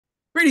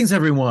Greetings,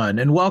 everyone,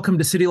 and welcome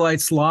to City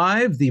Lights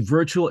Live, the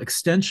virtual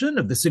extension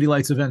of the City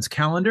Lights events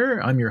calendar.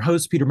 I'm your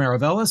host, Peter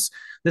Maravellis.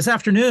 This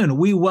afternoon,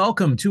 we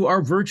welcome to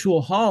our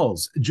virtual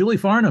halls Julie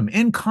Farnam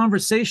in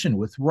conversation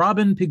with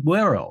Robin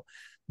Peguero.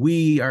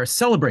 We are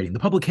celebrating the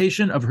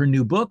publication of her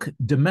new book,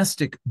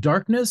 Domestic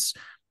Darkness,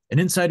 an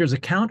insider's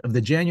account of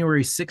the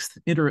January 6th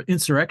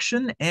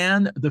insurrection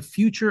and the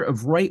future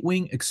of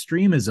right-wing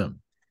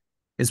extremism.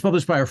 It's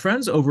published by our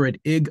friends over at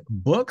IG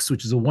Books,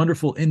 which is a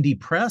wonderful indie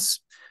press.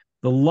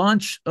 The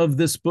launch of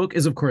this book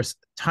is, of course,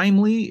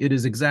 timely. It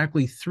is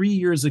exactly 3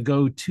 years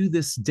ago to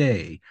this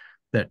day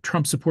that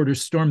Trump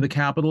supporters stormed the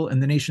Capitol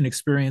and the nation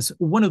experienced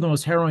one of the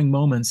most harrowing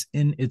moments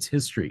in its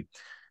history.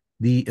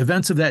 The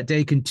events of that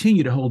day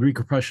continue to hold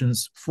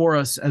repercussions for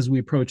us as we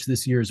approach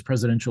this year's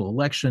presidential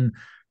election.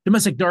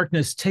 Domestic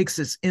Darkness takes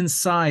us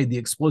inside the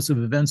explosive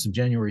events of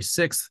January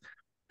 6th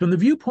from the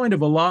viewpoint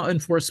of a law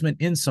enforcement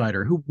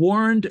insider who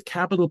warned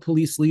Capitol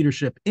Police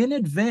leadership in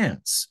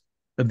advance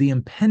of the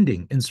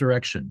impending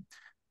insurrection.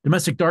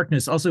 Domestic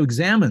Darkness also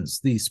examines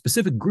the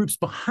specific groups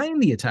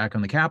behind the attack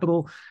on the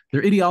Capitol,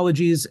 their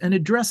ideologies, and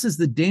addresses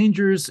the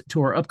dangers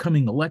to our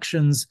upcoming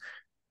elections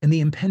and the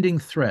impending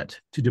threat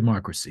to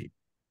democracy.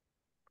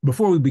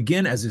 Before we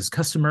begin, as is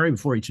customary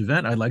before each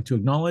event, I'd like to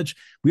acknowledge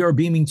we are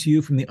beaming to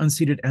you from the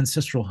unceded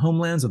ancestral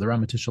homelands of the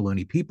Ramaytush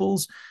Ohlone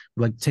peoples.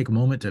 We'd like to take a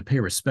moment to pay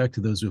respect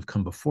to those who have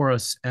come before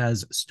us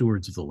as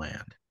stewards of the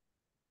land.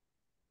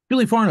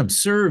 Julie Farnam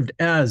served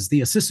as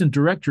the Assistant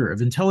Director of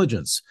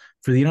Intelligence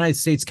for the United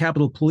States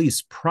Capitol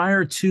Police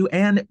prior to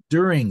and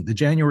during the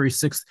January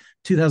 6,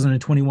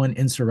 2021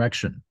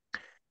 insurrection.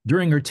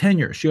 During her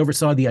tenure, she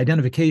oversaw the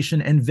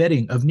identification and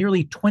vetting of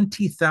nearly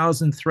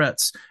 20,000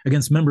 threats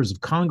against members of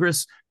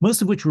Congress,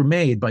 most of which were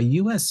made by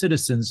U.S.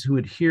 citizens who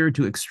adhere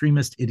to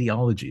extremist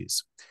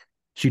ideologies.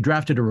 She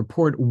drafted a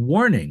report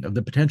warning of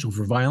the potential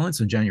for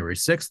violence on January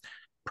 6th.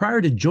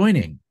 Prior to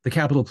joining the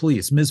Capitol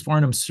Police, Ms.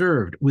 Farnam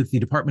served with the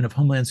Department of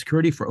Homeland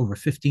Security for over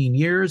 15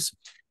 years.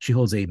 She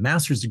holds a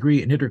master's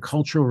degree in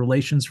intercultural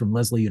relations from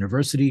Lesley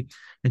University,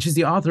 and she's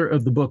the author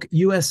of the book,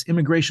 U.S.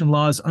 Immigration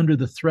Laws Under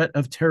the Threat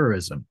of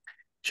Terrorism.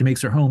 She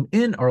makes her home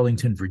in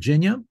Arlington,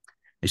 Virginia. And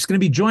she's going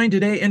to be joined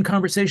today in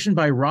conversation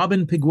by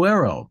Robin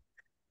Peguero.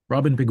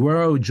 Robin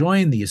Peguero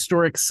joined the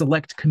historic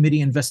Select Committee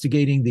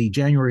investigating the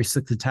January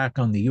 6th attack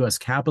on the U.S.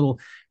 Capitol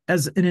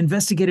as an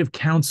investigative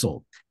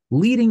counsel,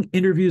 leading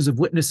interviews of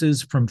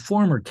witnesses from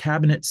former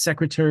cabinet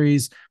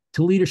secretaries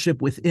to leadership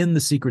within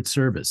the Secret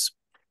Service.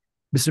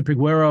 Mr.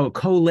 Peguero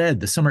co-led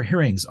the summer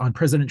hearings on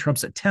President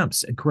Trump's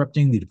attempts at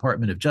corrupting the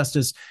Department of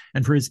Justice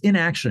and for his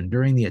inaction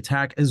during the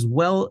attack, as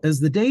well as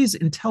the day's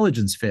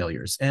intelligence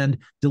failures and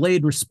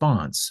delayed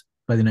response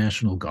by the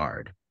National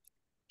Guard.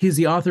 He's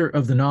the author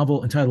of the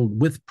novel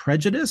entitled With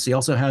Prejudice. He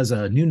also has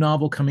a new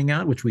novel coming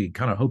out, which we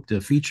kind of hope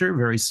to feature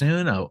very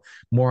soon.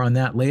 More on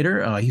that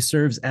later. He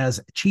serves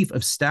as chief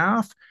of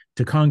staff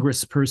to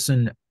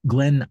Congressperson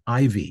Glenn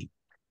Ivey.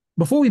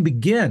 Before we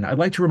begin, I'd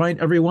like to remind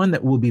everyone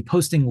that we'll be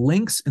posting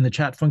links in the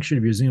chat function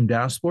of your Zoom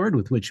dashboard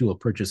with which you will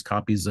purchase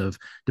copies of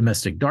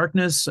Domestic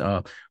Darkness.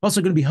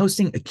 Also going to be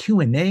hosting a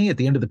Q&A at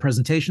the end of the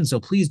presentation, so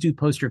please do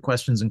post your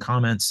questions and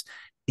comments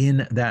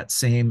in that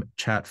same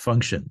chat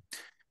function.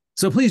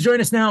 So please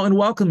join us now in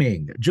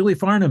welcoming Julie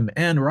Farnam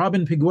and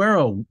Robin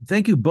Peguero.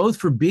 Thank you both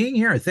for being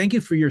here. Thank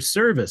you for your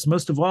service.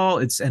 Most of all,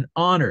 it's an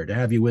honor to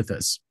have you with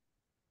us.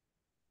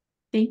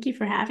 Thank you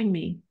for having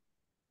me.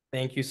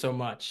 Thank you so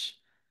much.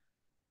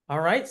 All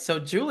right, so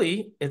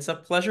Julie, it's a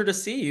pleasure to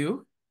see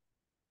you.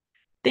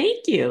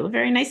 Thank you.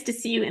 Very nice to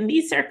see you in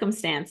these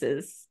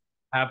circumstances.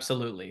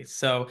 Absolutely.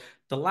 So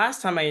the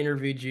last time I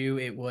interviewed you,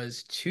 it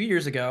was 2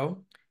 years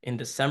ago in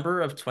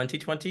December of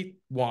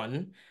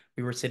 2021.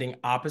 We were sitting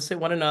opposite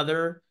one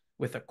another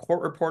with a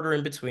court reporter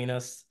in between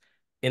us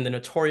in the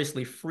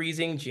notoriously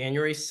freezing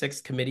January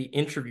 6th committee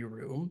interview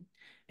room,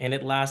 and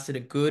it lasted a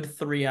good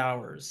 3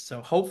 hours.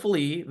 So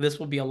hopefully this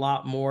will be a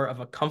lot more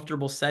of a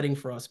comfortable setting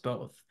for us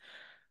both.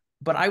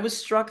 But I was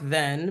struck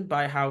then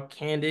by how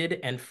candid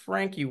and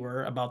frank you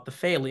were about the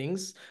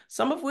failings,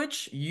 some of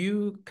which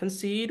you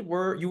concede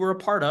you were a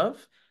part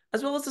of,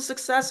 as well as the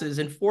successes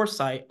and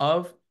foresight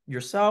of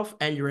yourself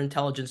and your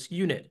intelligence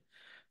unit.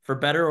 For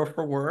better or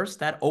for worse,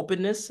 that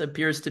openness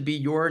appears to be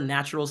your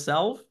natural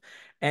self,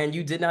 and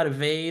you did not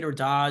evade or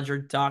dodge or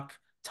duck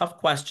tough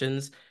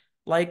questions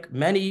like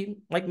maybe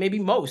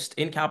most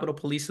in Capitol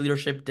Police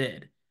leadership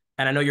did.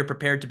 And I know you're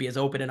prepared to be as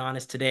open and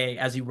honest today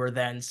as you were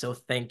then, so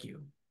thank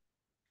you.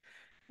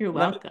 You're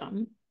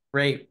welcome.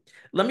 Great.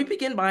 Let me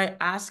begin by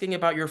asking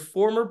about your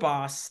former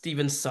boss,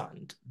 Stephen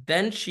Sund,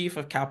 then chief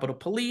of Capitol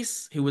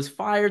Police, who was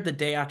fired the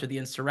day after the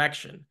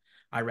insurrection.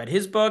 I read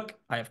his book.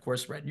 I, of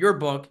course, read your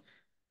book.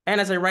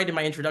 And as I write in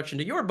my introduction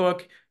to your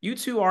book, you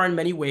two are in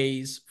many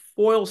ways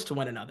foils to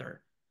one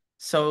another.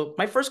 So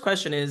my first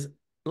question is,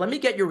 let me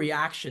get your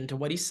reaction to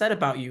what he said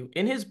about you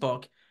in his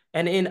book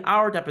and in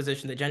our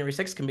deposition, the January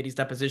 6th committee's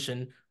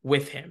deposition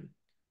with him.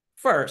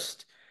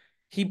 First,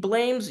 he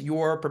blames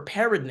your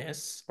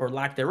preparedness, or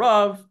lack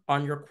thereof,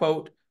 on your,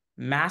 quote,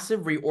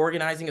 massive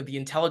reorganizing of the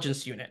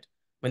intelligence unit,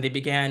 when they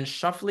began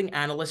shuffling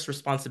analysts'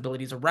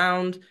 responsibilities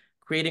around,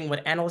 creating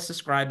what analysts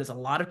described as a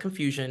lot of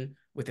confusion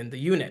within the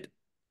unit.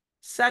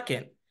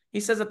 Second, he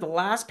says that the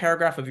last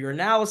paragraph of your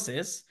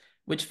analysis,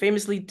 which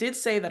famously did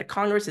say that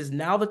Congress is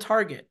now the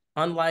target,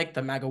 unlike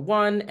the MAGA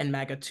 1 and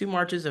MAGA 2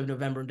 marches of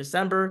November and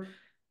December,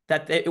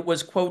 that it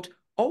was, quote,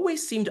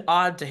 always seemed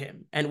odd to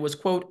him and was,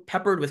 quote,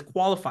 peppered with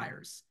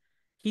qualifiers.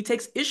 He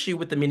takes issue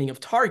with the meaning of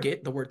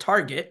target, the word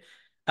target,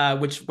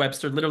 which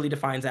Webster literally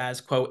defines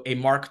as, quote, a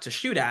mark to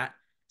shoot at,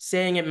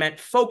 saying it meant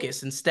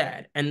focus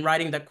instead, and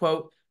writing that,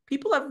 quote,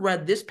 people have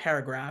read this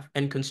paragraph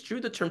and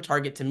construed the term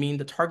target to mean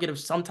the target of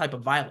some type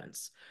of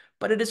violence.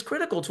 But it is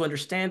critical to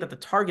understand that the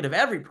target of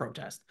every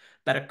protest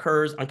that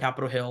occurs on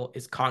Capitol Hill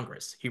is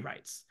Congress, he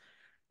writes.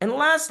 And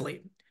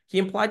lastly, he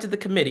implied to the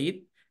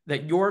committee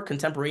that your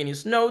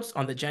contemporaneous notes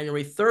on the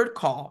January 3rd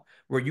call,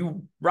 where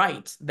you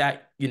write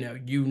that,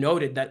 you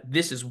noted that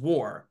this is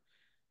war,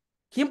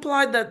 he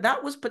implied that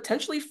that was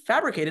potentially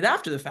fabricated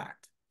after the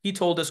fact. He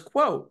told us,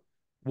 quote,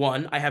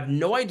 one, I have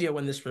no idea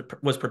when this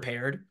was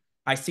prepared.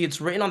 I see it's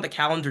written on the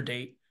calendar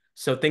date,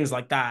 so things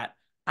like that.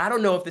 I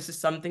don't know if this is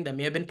something that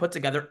may have been put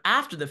together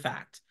after the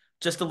fact,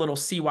 just a little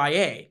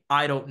CYA,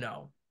 I don't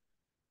know.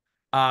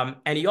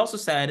 And he also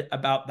said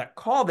about that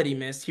call that he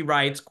missed, he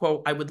writes,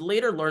 quote, I would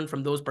later learn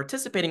from those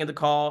participating in the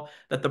call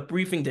that the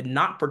briefing did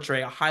not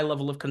portray a high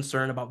level of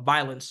concern about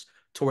violence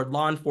toward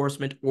law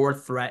enforcement or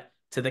threat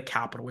to the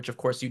Capitol, which of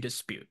course you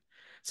dispute.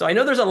 So I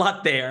know there's a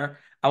lot there.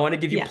 I want to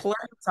give you plenty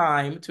of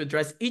time to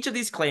address each of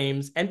these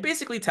claims and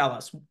basically tell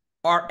us,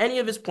 are any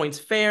of his points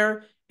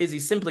fair? Is he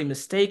simply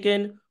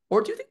mistaken?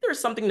 Or do you think there's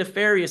something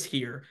nefarious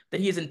here that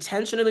he is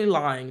intentionally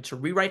lying to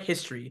rewrite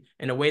history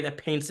in a way that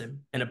paints him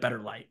in a better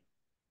light?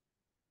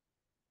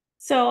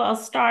 So I'll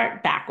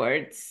start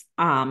backwards.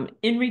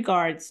 In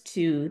regards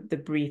to the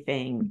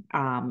briefing,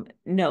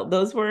 no,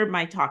 those were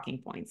my talking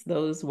points.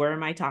 Those were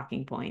my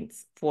talking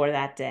points for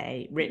that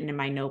day, written in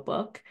my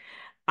notebook.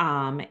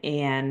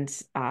 And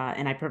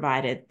I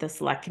provided the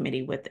select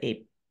committee with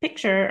a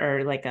picture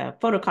or like a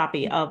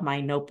photocopy of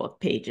my notebook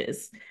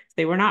pages.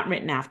 They were not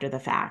written after the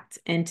fact.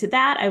 And to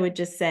that, I would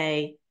just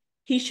say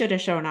he should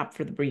have shown up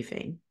for the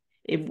briefing.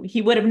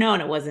 He would have known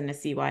it wasn't a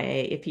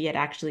CYA if he had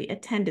actually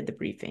attended the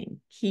briefing.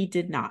 He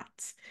did not.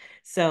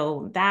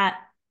 So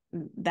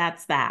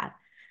that's that.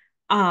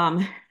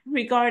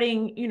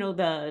 Regarding,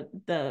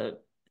 the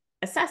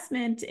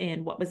assessment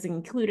and what was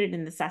included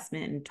in the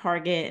assessment and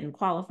target and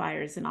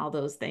qualifiers and all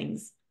those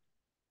things,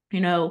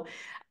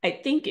 I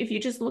think if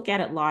you just look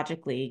at it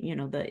logically,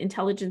 the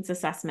intelligence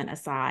assessment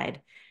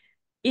aside,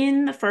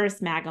 in the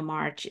first MAGA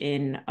march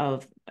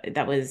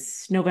that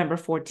was November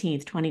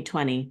 14th,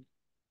 2020,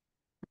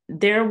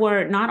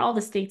 not all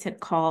the states had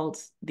called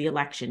the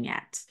election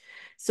yet.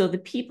 So the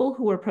people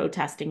who were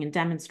protesting and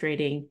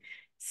demonstrating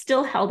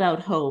still held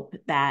out hope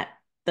that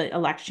the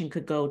election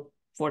could go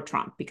for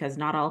Trump because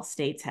not all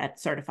states had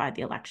certified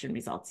the election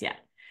results yet.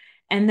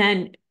 And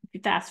then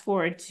fast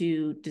forward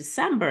to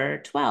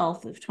December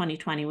 12th of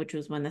 2020, which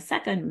was when the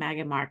second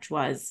MAGA march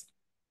was,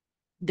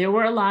 there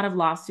were a lot of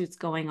lawsuits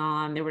going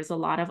on. There was a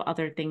lot of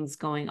other things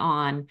going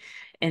on.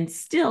 And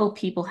still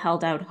people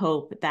held out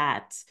hope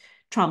that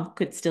Trump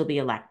could still be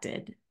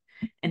elected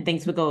and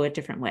things would go a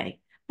different way.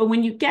 But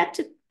when you get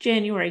to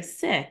January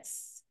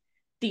 6th,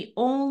 the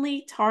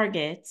only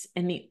target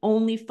and the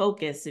only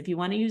focus, if you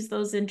want to use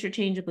those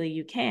interchangeably,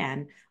 you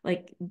can,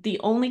 like the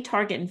only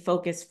target and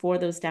focus for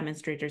those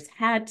demonstrators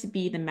had to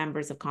be the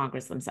members of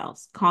Congress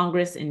themselves,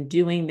 Congress in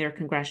doing their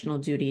congressional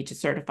duty to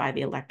certify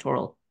the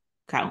electoral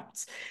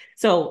counts.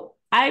 So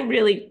I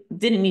really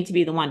didn't need to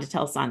be the one to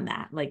tell Sun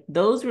that. Like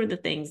those were the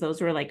things,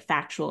 those were like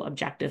factual,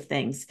 objective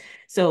things.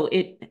 So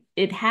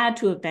it had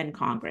to have been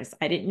Congress.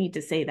 I didn't need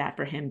to say that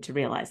for him to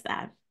realize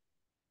that.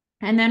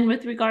 And then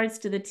with regards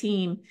to the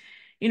team,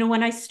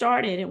 when I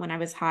started and when I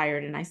was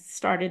hired, and I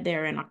started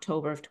there in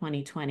October of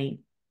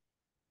 2020,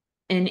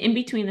 and in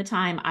between the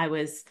time I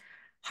was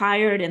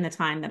hired and the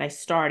time that I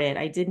started,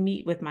 I did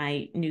meet with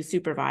my new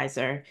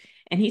supervisor,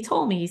 and he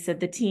told me, he said,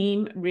 the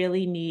team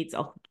really needs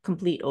a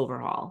complete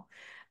overhaul.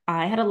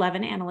 I had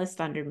 11 analysts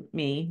under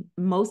me.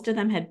 Most of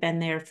them had been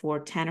there for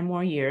 10 or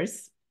more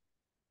years.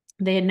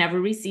 They had never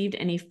received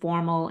any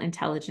formal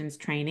intelligence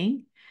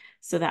training,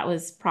 so that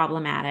was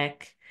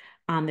problematic.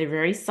 They're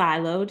very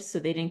siloed, so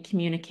they didn't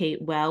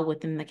communicate well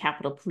within the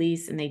Capitol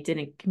Police, and they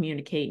didn't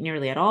communicate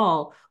nearly at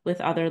all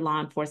with other law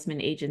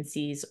enforcement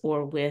agencies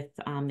or with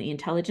the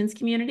intelligence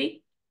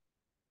community.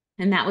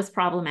 And that was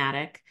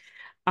problematic.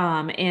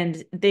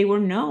 And they were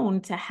known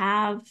to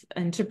have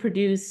and to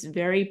produce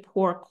very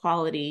poor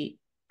quality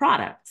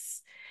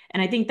products.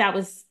 And I think that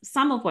was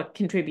some of what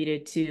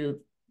contributed to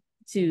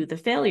the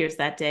failures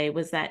that day,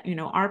 was that,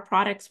 our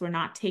products were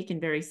not taken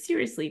very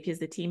seriously because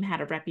the team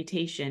had a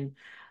reputation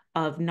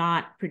of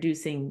not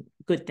producing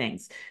good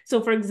things. So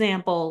for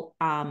example,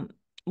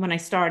 when I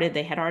started,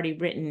 they had already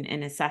written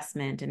an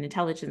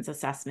intelligence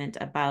assessment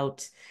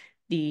about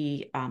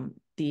the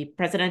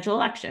presidential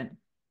election.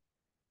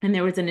 And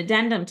there was an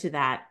addendum to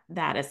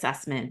that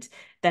assessment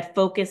that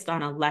focused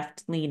on a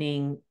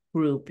left-leaning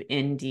group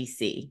in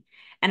DC.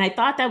 And I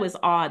thought that was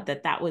odd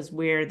that that was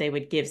where they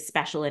would give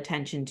special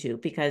attention to,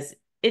 because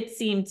it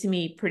seemed to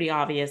me pretty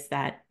obvious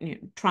that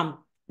Trump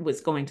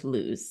was going to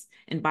lose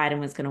and Biden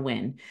was going to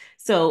win.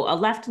 So a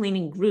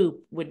left-leaning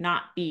group would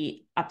not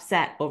be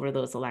upset over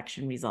those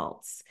election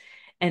results.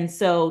 And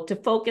so to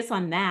focus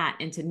on that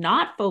and to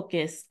not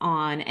focus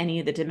on any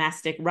of the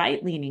domestic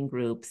right-leaning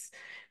groups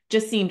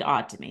just seemed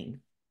odd to me.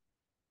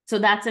 So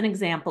that's an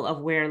example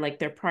of where like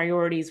their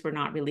priorities were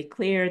not really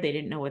clear. They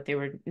didn't know what they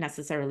were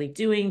necessarily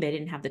doing. They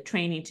didn't have the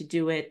training to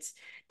do it.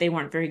 They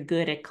weren't very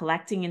good at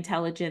collecting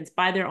intelligence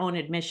by their own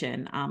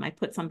admission. I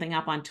put something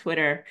up on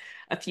Twitter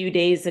a few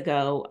days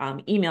ago,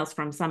 emails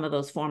from some of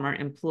those former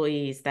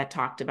employees that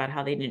talked about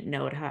how they didn't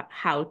know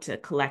how to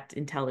collect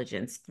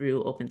intelligence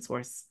through open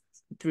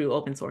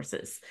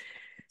sources.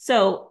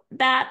 So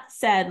that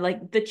said,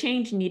 like the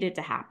change needed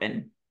to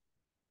happen.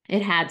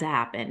 It had to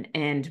happen.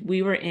 And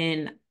we were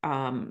in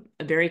a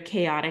very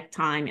chaotic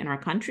time in our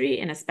country,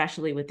 and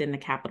especially within the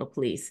Capitol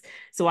Police.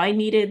 So I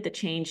needed the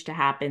change to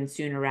happen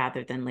sooner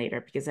rather than later,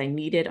 because I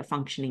needed a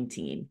functioning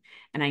team.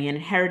 And I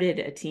inherited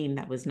a team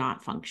that was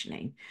not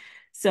functioning.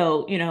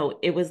 So,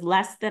 it was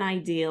less than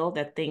ideal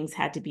that things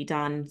had to be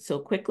done so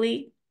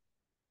quickly.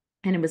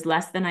 And it was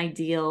less than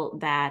ideal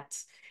that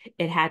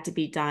it had to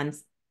be done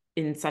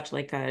in such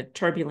like a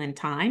turbulent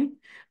time,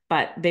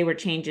 but they were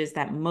changes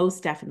that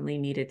most definitely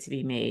needed to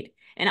be made.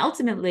 And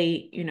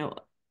ultimately,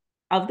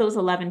 of those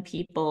 11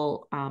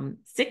 people,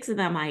 6 of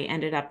them I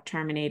ended up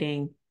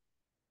terminating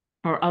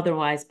or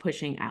otherwise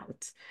pushing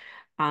out.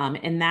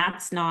 And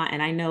that's not,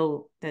 and I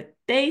know that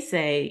they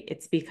say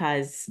it's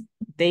because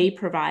they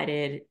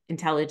provided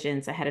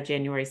intelligence ahead of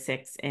January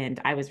 6th and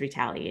I was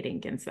retaliating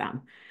against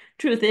them.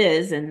 Truth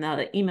is, and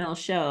the emails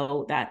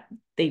show that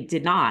they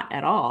did not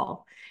at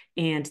all.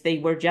 And they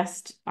were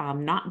just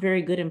not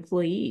very good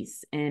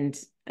employees. And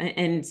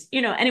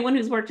anyone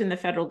who's worked in the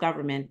federal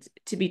government,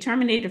 to be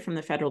terminated from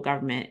the federal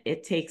government,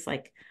 it takes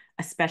like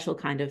a special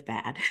kind of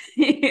bad.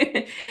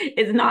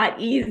 It's not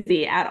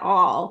easy at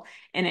all.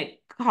 And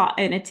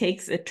it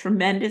takes a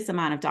tremendous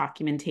amount of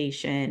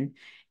documentation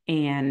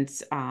and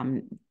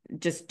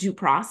just due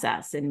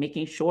process and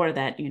making sure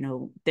that,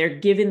 they're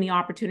given the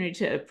opportunity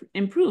to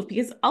improve,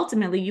 because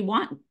ultimately you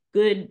want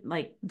good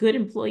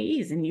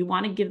employees and you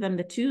want to give them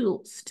the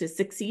tools to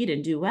succeed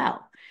and do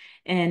well.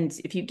 And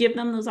if you give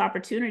them those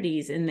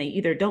opportunities and they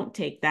either don't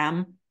take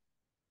them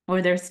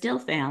or they're still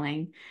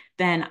failing,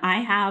 then I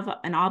have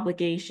an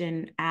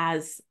obligation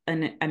as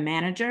a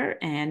manager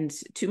and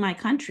to my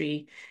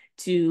country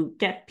to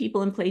get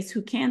people in place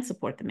who can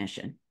support the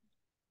mission.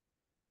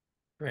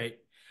 Great.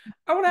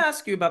 I want to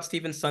ask you about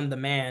Stephen Sun, the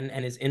man,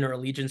 and his inner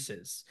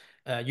allegiances.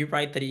 You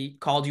write that he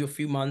called you a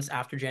few months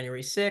after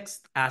January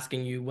 6th,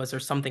 asking you, was there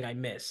something I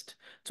missed?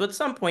 So at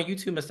some point, you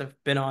two must have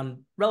been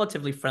on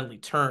relatively friendly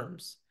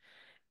terms.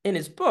 In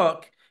his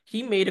book,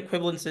 he made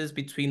equivalences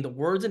between the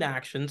words and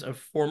actions of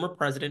former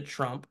President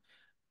Trump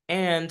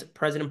and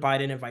President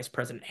Biden and Vice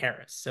President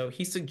Harris. So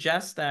he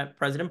suggests that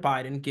President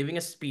Biden giving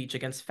a speech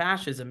against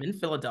fascism in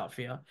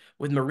Philadelphia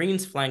with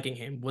Marines flanking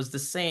him was the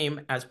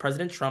same as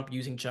President Trump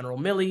using General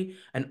Milley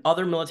and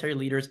other military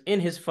leaders in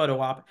his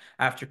photo op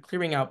after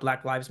clearing out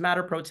Black Lives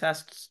Matter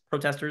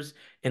protesters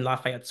in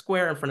Lafayette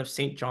Square in front of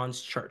St. John's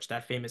Church,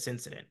 that famous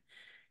incident.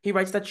 He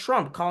writes that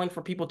Trump calling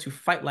for people to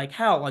fight like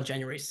hell on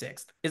January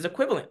 6th is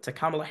equivalent to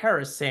Kamala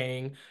Harris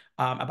saying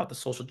about the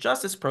social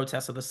justice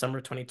protests of the summer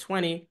of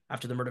 2020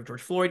 after the murder of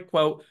George Floyd,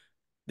 quote,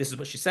 this is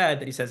what she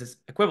said, that he says is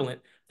equivalent.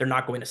 They're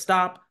not going to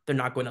stop. They're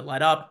not going to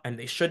let up, and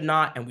they should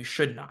not, and we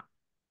should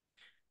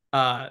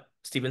not.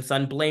 Stephen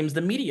Sun blames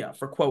the media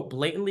for, quote,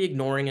 blatantly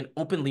ignoring and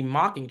openly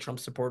mocking Trump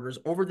supporters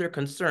over their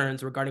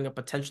concerns regarding a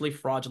potentially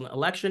fraudulent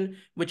election,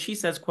 which he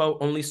says, quote,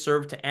 only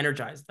served to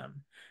energize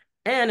them.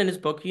 And in his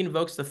book, he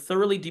invokes the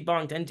thoroughly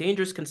debunked and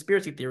dangerous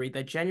conspiracy theory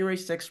that January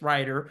 6th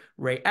rioter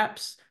Ray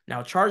Epps,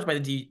 now charged by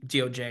the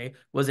DOJ,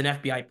 was an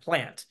FBI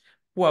plant.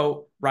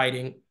 Quote,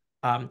 writing,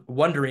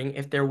 wondering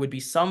if there could be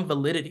some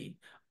validity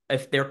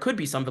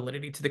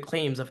to the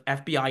claims of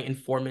FBI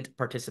informant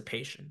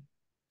participation.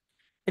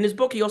 In his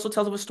book, he also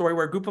tells of a story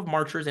where a group of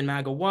marchers in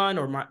MAGA 1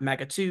 or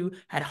MAGA 2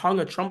 had hung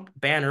a Trump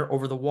banner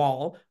over the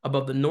wall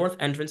above the north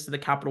entrance to the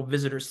Capitol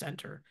Visitor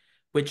Center,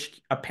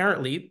 which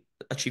apparently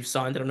Chief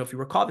Sund, I don't know if you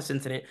recall this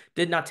incident,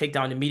 did not take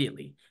down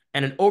immediately.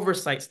 And an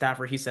oversight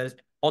staffer, he says,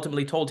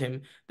 ultimately told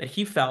him that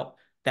he felt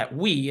that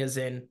we, as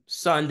in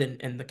Sund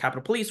and the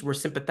Capitol Police, were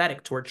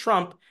sympathetic toward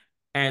Trump.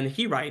 And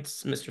he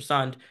writes, Mr.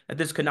 Sund, that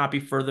this could not be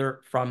further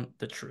from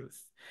the truth.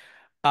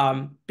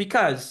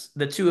 Because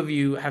the two of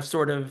you have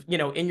sort of,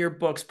 in your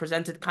books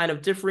presented kind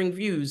of differing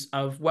views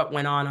of what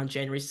went on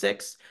January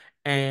 6th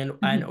and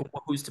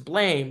who's to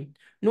blame,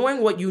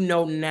 knowing what you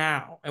know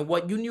now and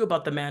what you knew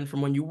about the man from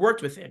when you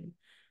worked with him,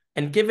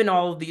 and given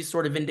all of these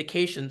sort of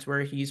indications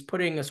where he's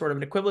putting a sort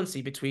of an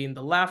equivalency between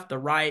the left, the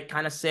right,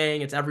 kind of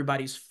saying it's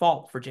everybody's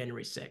fault for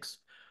January 6th,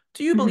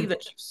 do you believe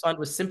that Chief Sund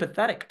was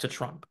sympathetic to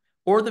Trump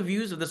or the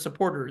views of the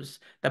supporters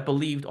that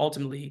believed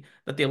ultimately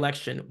that the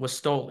election was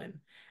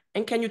stolen?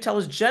 And can you tell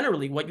us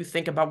generally what you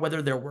think about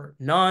whether there were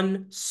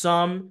none,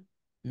 some,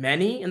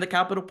 many in the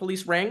Capitol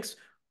Police ranks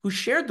who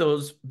shared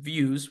those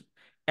views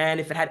and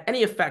if it had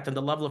any effect on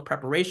the level of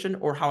preparation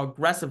or how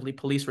aggressively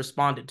police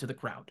responded to the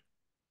crowd.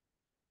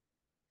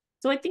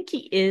 So I think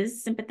he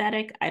is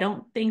sympathetic. I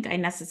don't think I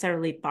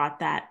necessarily thought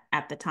that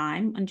at the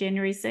time on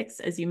January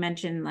 6th. As you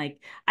mentioned,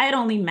 like I had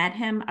only met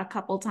him a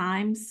couple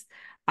times.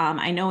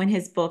 I know in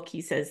his book,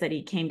 he says that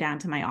he came down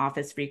to my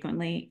office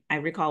frequently. I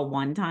recall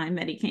one time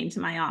that he came to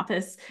my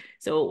office,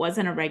 so it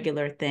wasn't a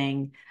regular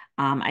thing.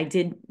 I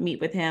did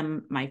meet with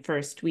him my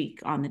first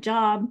week on the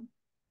job.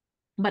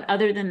 But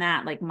other than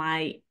that, like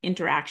my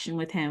interaction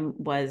with him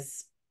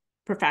was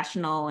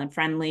professional and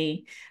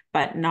friendly,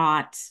 but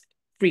not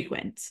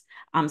frequent.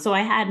 So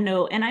I had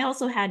no, and I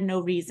also had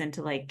no reason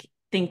to like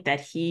think that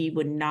he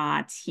would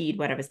not heed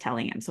what I was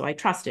telling him. So I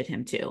trusted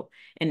him too.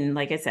 And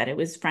like I said, it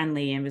was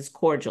friendly and it was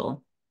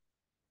cordial.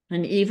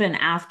 And even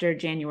after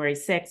January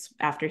 6th,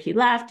 after he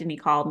left and he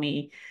called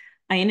me,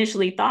 I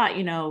initially thought,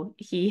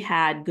 he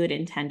had good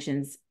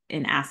intentions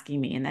in asking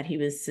me and that he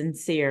was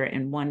sincere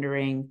in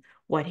wondering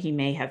what he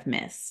may have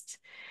missed.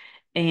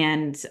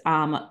 And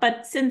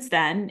but since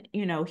then,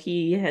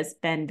 he has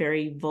been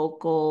very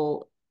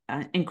vocal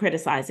in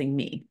criticizing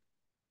me.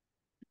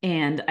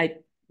 And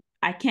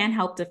I can't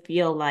help to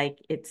feel like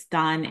it's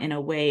done in a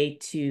way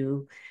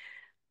to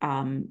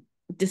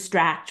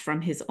distract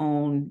from his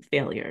own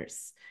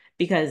failures.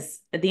 Because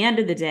at the end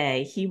of the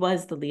day, he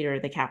was the leader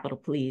of the Capitol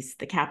Police.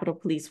 The Capitol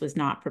Police was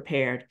not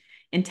prepared.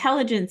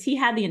 Intelligence, he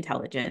had the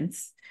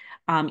intelligence.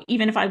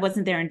 Even if I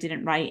wasn't there and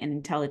didn't write an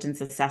intelligence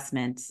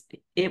assessment,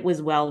 it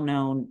was well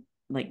known,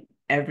 like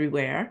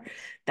everywhere,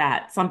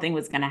 that something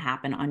was going to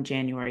happen on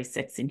January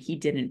 6th, and he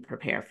didn't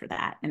prepare for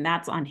that. And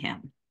that's on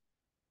him.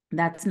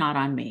 That's not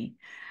on me.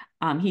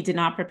 He did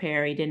not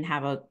prepare. He didn't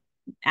have an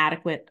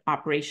adequate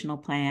operational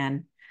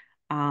plan.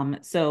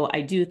 So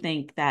I do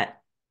think that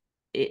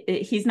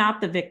he's not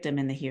the victim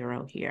and the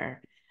hero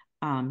here.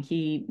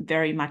 He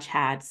very much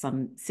had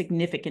some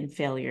significant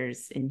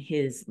failures in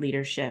his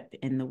leadership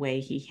in the way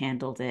he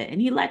handled it. And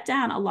he let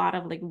down a lot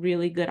of like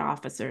really good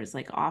officers,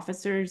 like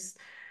officers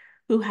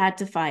who had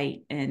to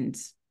fight and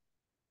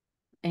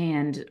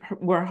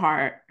were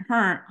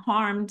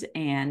harmed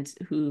and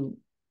who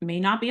may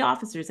not be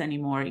officers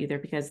anymore, either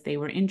because they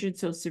were injured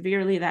so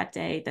severely that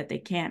day that they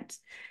can't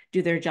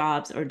do their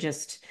jobs, or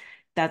just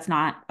that's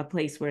not a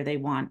place where they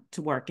want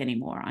to work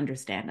anymore,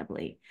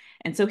 understandably.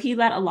 And so he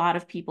let a lot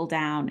of people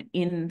down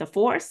in the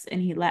force,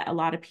 and he let a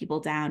lot of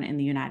people down in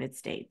the United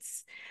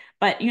States.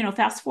 But,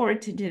 fast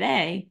forward to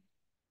today,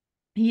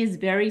 he has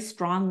very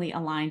strongly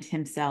aligned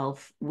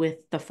himself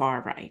with the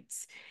far right.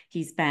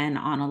 He's been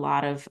on a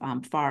lot of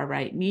far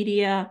right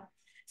media.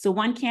 So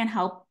one can't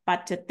help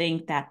but to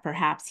think that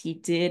perhaps he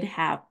did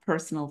have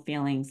personal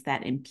feelings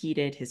that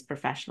impeded his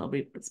professional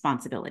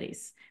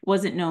responsibilities. It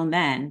wasn't known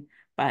then,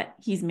 but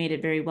he's made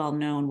it very well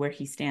known where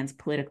he stands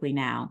politically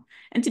now.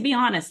 And to be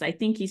honest, I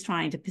think he's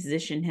trying to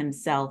position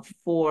himself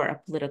for a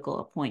political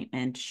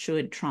appointment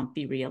should Trump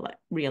be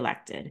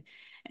reelected.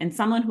 And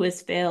someone who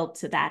has failed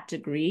to that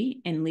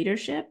degree in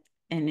leadership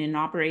and in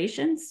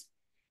operations,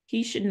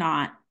 he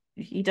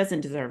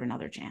doesn't deserve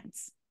another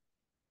chance.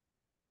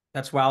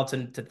 That's wild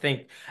to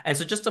think. And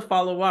so just to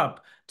follow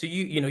up,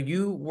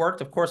 you worked,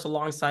 of course,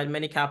 alongside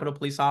many Capitol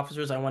Police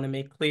officers. I want to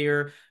make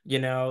clear,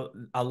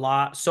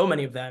 so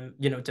many of them,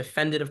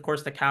 defended, of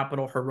course, the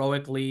Capitol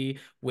heroically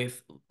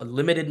with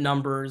limited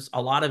numbers.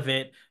 A lot of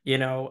it,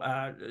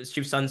 as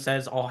Chief Sun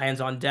says, all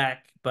hands on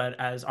deck. But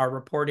as our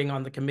reporting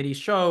on the committee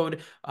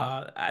showed,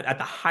 at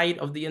the height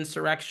of the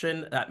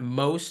insurrection, at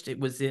most, it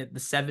was the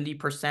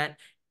 70%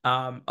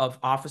 of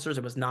officers.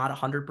 It was not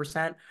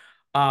 100%.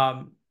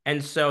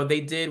 And so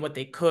they did what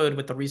they could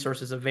with the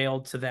resources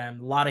available to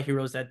them. A lot of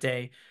heroes that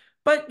day.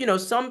 But,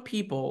 some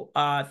people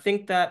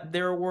think that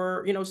there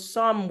were,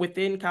 some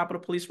within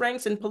Capitol Police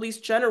ranks and police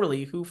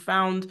generally who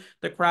found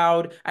the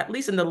crowd, at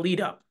least in the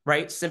lead up,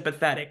 right,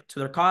 sympathetic to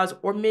their cause,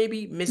 or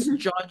maybe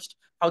misjudged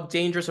how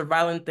dangerous or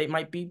violent they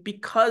might be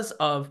because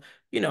of,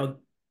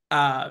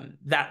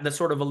 that the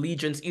sort of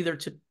allegiance either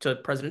to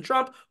President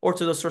Trump or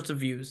to those sorts of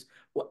views.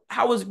 What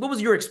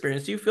was your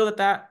experience? Do you feel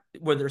that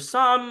were there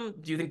some?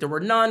 Do you think there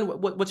were none?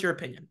 What's your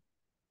opinion?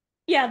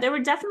 Yeah, there were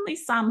definitely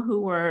some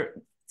who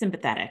were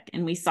sympathetic,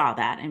 and we saw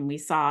that. And we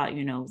saw,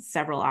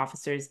 several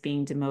officers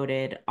being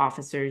demoted,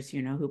 officers,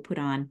 who put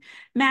on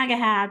MAGA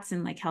hats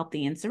and like help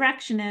the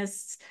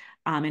insurrectionists,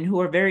 and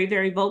who are very,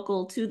 very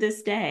vocal to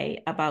this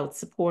day about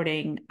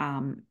supporting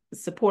the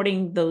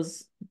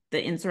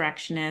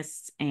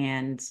insurrectionists,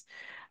 and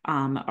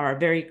are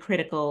very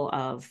critical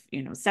of,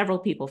 several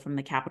people from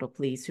the Capitol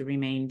Police who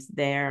remained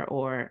there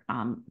or,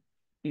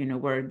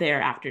 were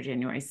there after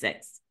January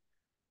 6th.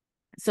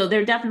 So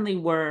there definitely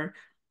were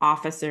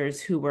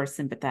officers who were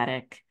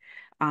sympathetic.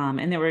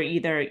 And there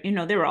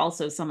were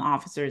also some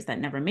officers that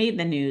never made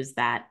the news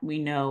that we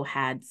know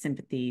had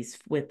sympathies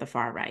with the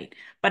far right.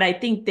 But I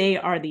think they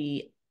are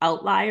the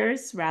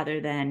outliers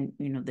rather than,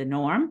 the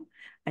norm.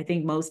 I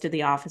think most of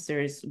the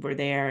officers were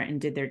there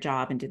and did their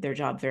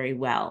job very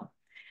well.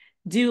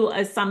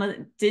 Did some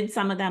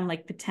of them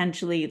like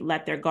potentially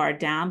let their guard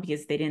down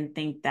because they didn't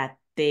think that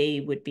they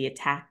would be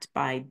attacked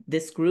by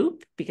this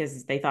group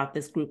because they thought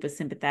this group was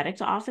sympathetic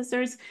to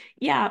officers?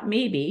 Yeah,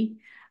 maybe.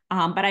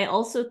 But I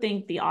also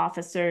think the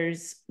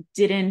officers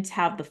didn't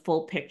have the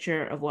full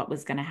picture of what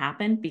was going to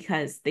happen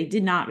because they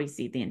did not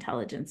receive the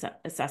intelligence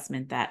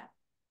assessment that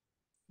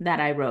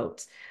I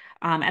wrote.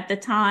 At the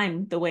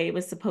time, the way it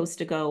was supposed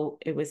to go,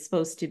 it was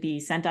supposed to be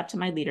sent up to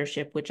my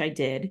leadership, which I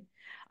did.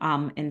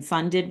 And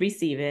Sun did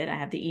receive it. I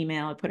have the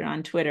email, I put it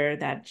on Twitter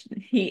that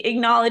he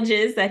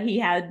acknowledges that he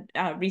had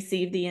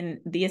received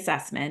the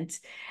assessment.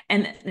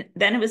 And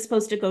then it was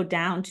supposed to go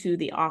down to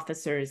the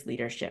officers'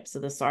 leadership. So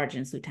the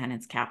sergeants,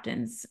 lieutenants,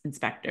 captains,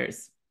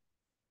 inspectors.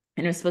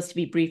 And it was supposed to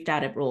be briefed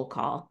out at roll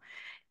call.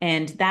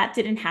 And that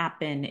didn't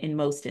happen in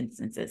most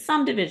instances.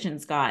 Some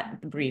divisions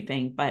got the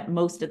briefing, but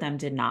most of them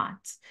did not.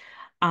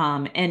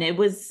 And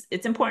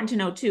it's important to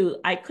know too,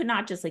 I could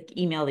not just like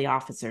email the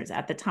officers.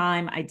 At the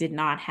time, I did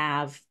not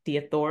have the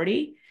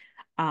authority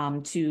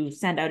to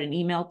send out an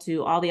email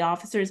to all the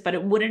officers, but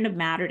it wouldn't have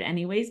mattered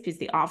anyways because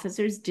the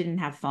officers didn't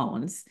have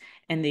phones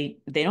and they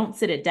don't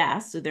sit at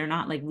desks, so they're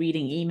not like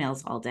reading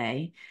emails all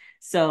day.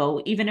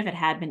 So even if it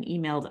had been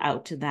emailed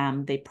out to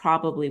them, they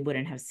probably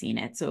wouldn't have seen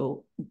it.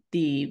 So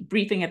the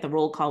briefing at the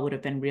roll call would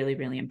have been really,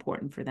 really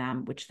important for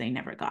them, which they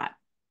never got.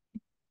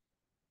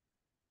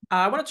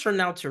 I want to turn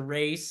now to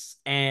race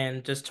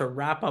and just to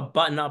wrap up,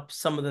 button up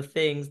some of the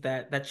things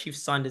that Chief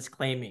Sund is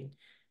claiming.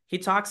 He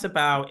talks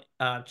about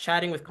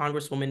chatting with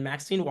Congresswoman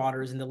Maxine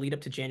Waters in the lead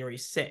up to January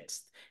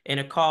 6th. In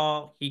a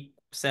call, he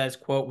says,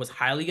 quote, was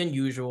highly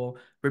unusual,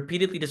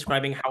 repeatedly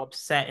describing how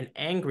upset and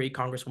angry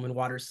Congresswoman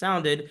Waters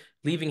sounded,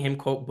 leaving him,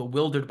 quote,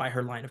 bewildered by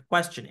her line of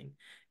questioning,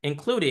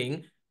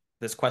 including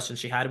this question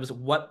she had was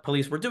what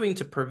police were doing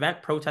to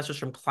prevent protesters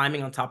from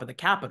climbing on top of the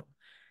Capitol.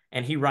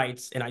 And he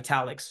writes in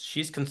italics,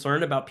 she's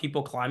concerned about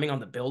people climbing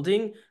on the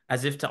building,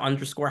 as if to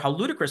underscore how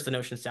ludicrous the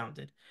notion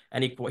sounded.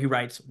 And he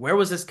writes, where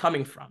was this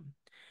coming from?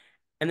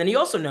 And then he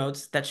also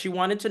notes that she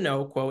wanted to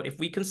know, quote, if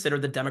we consider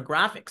the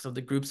demographics of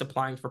the groups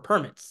applying for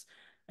permits.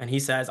 And he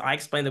says, I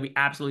explained that we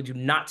absolutely do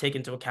not take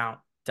into account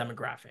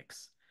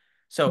demographics.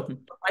 So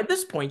at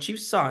this point, Chief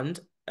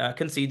Sund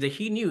concedes that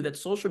he knew that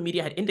social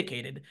media had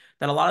indicated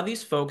that a lot of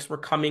these folks were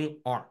coming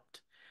armed.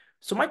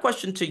 So my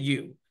question to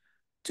you,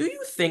 do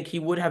you think he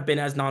would have been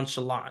as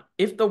nonchalant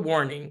if the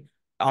warning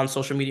on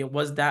social media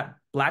was that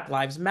Black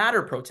Lives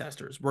Matter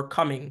protesters were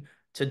coming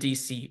to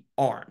DC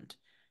armed?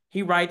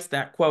 He writes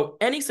that, quote,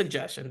 any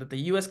suggestion that the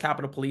U.S.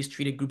 Capitol Police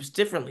treated groups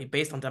differently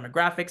based on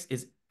demographics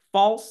is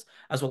false,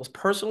 as well as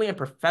personally and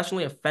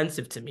professionally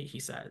offensive to me, he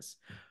says.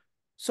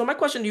 So my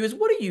question to you is,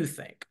 what do you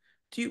think?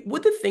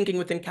 Would the thinking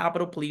within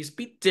Capitol Police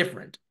be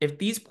different if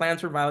these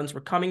plans for violence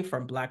were coming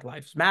from Black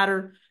Lives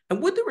Matter?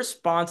 And would the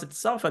response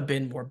itself have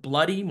been more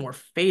bloody, more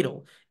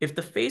fatal, if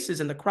the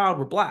faces in the crowd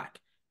were Black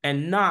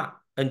and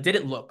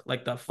didn't look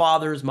like the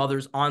fathers,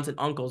 mothers, aunts, and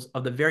uncles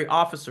of the very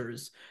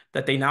officers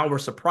that they now were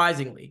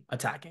surprisingly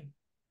attacking?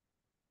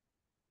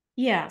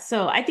 Yeah,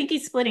 so I think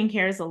he's splitting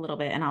hairs a little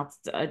bit, and I'll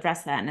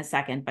address that in a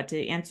second. But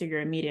to answer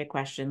your immediate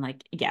question,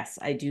 like, yes,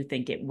 I do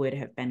think it would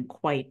have been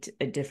quite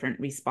a different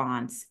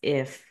response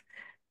if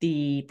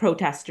the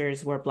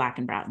protesters were Black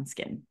and brown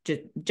skin,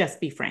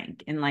 just be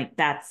frank. And like,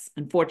 that's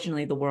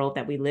unfortunately the world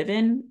that we live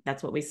in.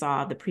 That's what we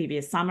saw the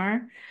previous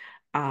summer.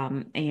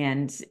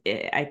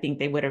 I think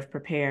they would have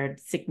prepared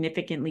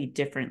significantly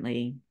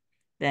differently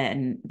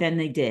than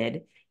they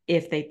did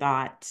if they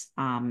thought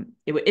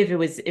if it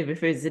was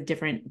a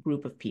different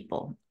group of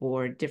people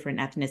or different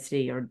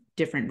ethnicity or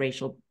different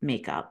racial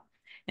makeup.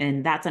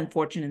 And that's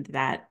unfortunate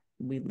that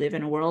we live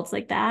in a world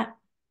like that.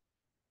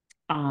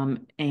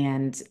 And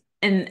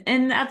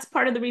that's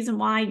part of the reason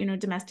why,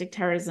 domestic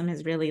terrorism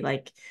has really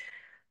like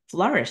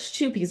flourished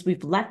too, because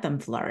we've let them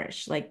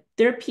flourish. Like,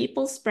 there are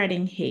people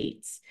spreading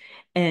hate,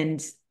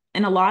 and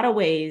in a lot of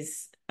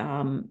ways,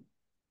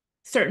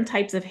 certain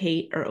types of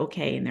hate are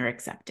okay and they're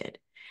accepted,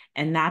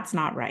 and that's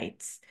not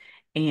right.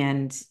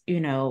 And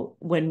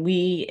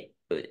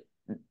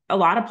a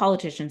lot of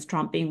politicians,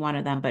 Trump being one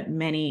of them, but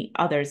many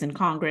others in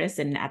Congress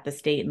and at the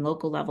state and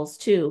local levels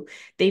too,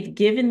 they've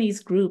given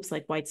these groups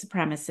like white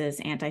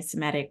supremacists,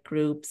 anti-Semitic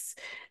groups,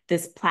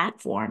 this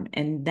platform,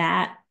 and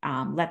that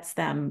lets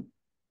them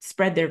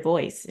spread their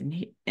voice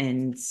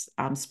and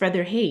spread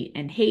their hate.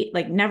 And hate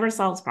like never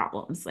solves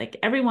problems. Like,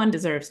 everyone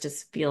deserves to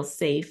feel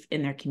safe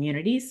in their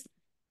communities.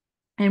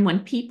 And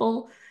when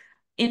people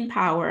in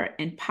power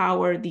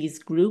empower these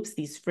groups,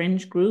 these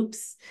fringe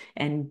groups,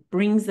 and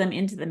brings them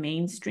into the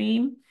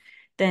mainstream,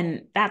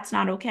 then that's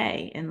not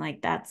okay. And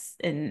like,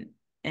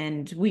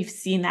 and we've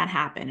seen that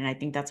happen. And I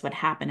think that's what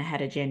happened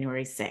ahead of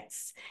January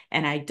 6th.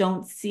 And I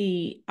don't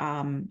see,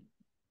 and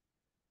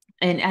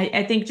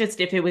I think just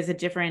if it was a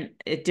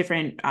different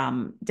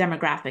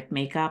demographic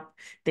makeup,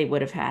 they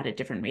would have had a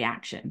different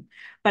reaction.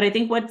 But I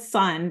think back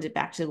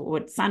to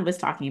what Sund was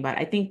talking about,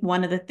 I think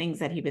one of the things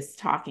that he was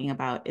talking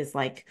about is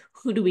like,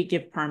 who do we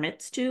give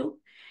permits to?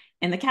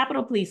 And the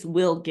Capitol Police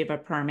will give a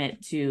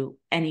permit to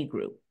any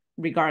group,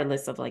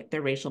 regardless of like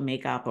their racial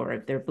makeup or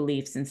their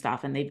beliefs and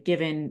stuff. And they've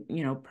given,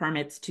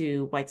 permits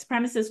to white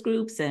supremacist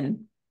groups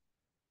and,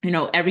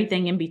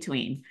 everything in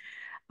between.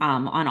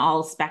 on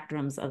all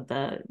spectrums of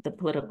the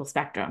political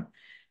spectrum.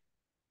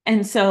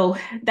 And so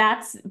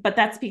that's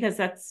because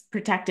that's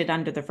protected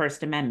under the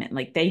First Amendment.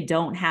 Like, they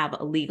don't have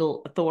a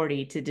legal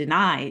authority to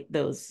deny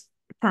those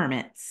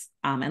permits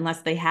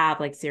unless they have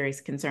like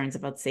serious concerns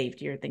about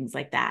safety or things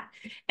like that.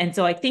 And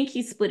so I think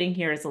he's splitting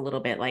hairs a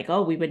little bit, like,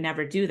 oh, we would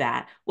never do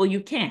that. Well,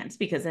 you can't,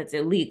 because that's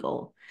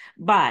illegal.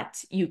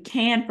 But you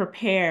can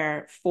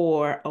prepare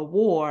for a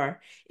war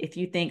if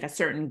you think a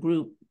certain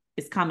group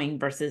is coming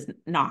versus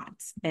not.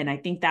 And I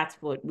think that's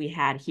what we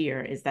had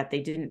here, is that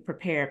they didn't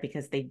prepare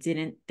because they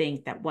didn't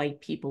think that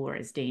white people were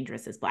as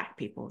dangerous as Black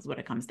people, is what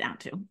it comes down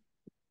to.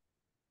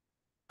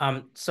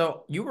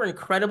 So you were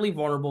incredibly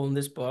vulnerable in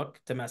this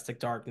book, Domestic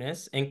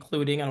Darkness,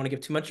 including, I don't want to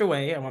give too much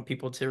away, I want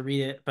people to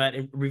read it, but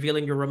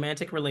revealing your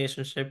romantic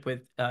relationship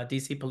with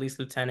DC Police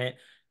Lieutenant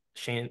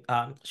Shane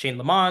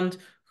Lamond,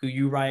 who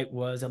you write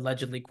was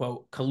allegedly,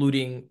 quote,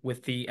 colluding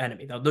with the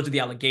enemy. Now, those are the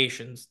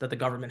allegations that the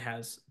government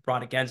has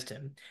brought against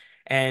him.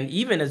 And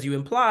even, as you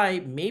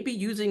imply, maybe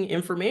using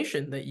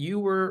information that you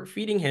were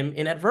feeding him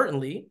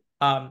inadvertently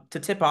to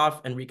tip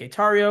off Enrique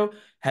Tarrio,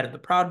 head of the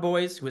Proud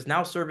Boys, who is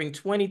now serving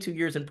 22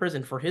 years in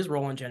prison for his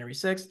role on January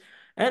 6th,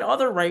 and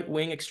other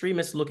right-wing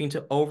extremists looking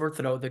to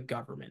overthrow the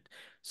government.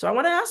 So I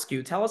want to ask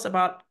you, tell us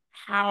about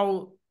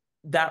how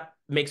that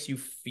makes you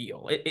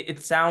feel.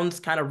 It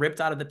sounds kind of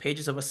ripped out of the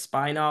pages of a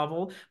spy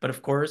novel, but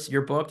of course,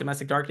 your book,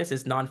 Domestic Darkness,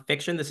 is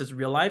nonfiction. This is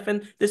real life,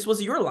 and this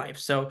was your life.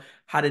 So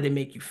how did it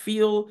make you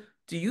feel?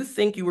 Do you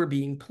think you were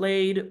being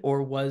played,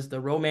 or was the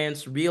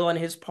romance real on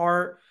his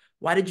part?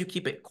 Why did you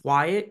keep it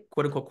quiet,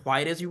 quote unquote,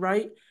 quiet, as you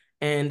write?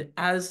 And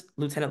as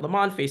Lieutenant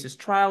Lamond faces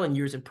trial and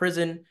years in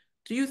prison,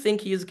 do you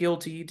think he is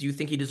guilty? Do you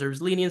think he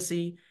deserves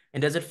leniency?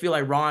 And does it feel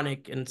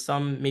ironic in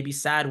some maybe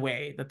sad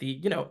way that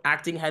the,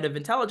 acting head of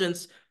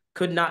intelligence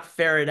could not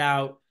ferret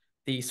out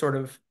the sort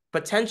of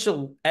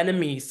potential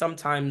enemy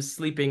sometimes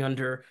sleeping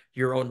under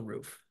your own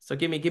roof? So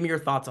give me your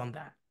thoughts on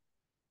that.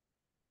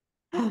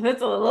 Oh,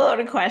 that's a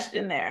loaded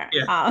question there.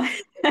 Yeah.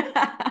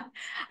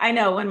 I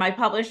know when my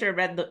publisher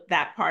read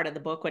that part of the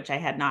book, which I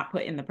had not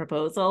put in the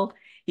proposal,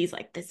 he's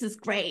like, "This is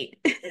great."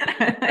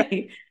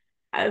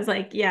 I was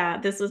like, "Yeah,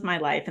 this was my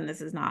life, and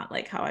this is not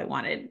like how I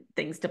wanted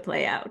things to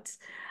play out."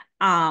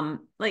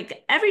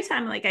 Like every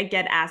time like I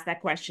get asked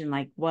that question,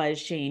 like, was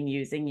Shane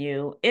using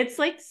you? It's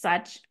like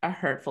such a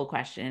hurtful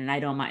question, and I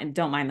don't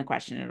mind the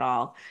question at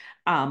all.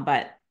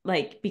 But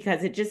like,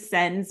 because it just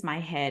sends my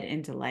head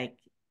into like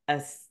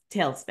a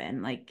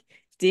tailspin. Like,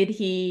 did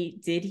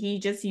he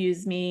just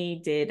use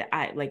me? Did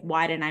I, like,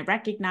 why didn't I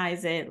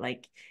recognize it?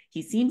 Like,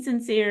 he seemed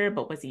sincere,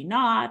 but was he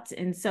not?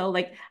 And so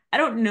like, I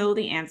don't know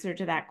the answer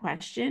to that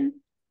question.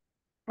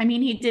 I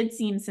mean, he did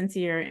seem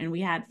sincere, and we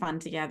had fun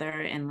together,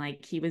 and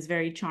like, he was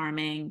very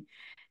charming,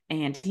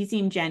 and he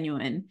seemed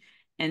genuine.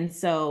 And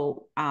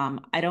so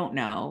I don't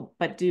know,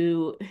 but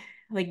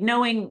like,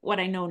 knowing what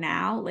I know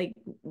now, like,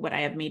 would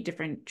I have made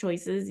different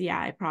choices? Yeah,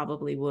 I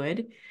probably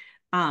would.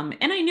 And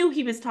I knew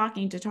he was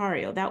talking to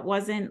Tarrio. That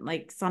wasn't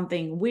like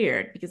something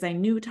weird, because I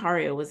knew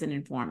Tarrio was an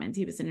informant.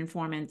 He was an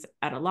informant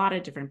at a lot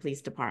of different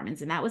police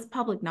departments, and that was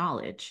public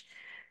knowledge.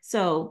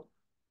 So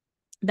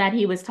that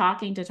he was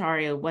talking to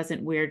Tarrio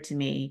wasn't weird to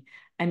me.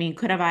 I mean,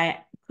 could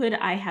I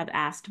have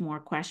asked more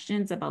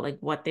questions about like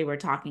what they were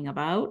talking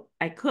about?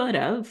 I could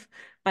have,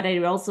 but I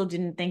also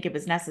didn't think it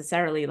was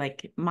necessarily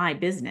like my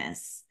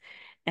business.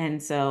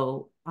 And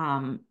so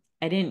I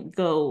didn't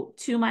go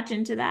too much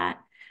into that.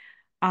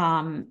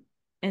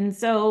 And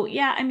so,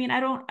 yeah, I mean, I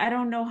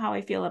don't know how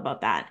I feel about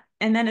that.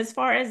 And then as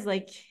far as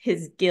like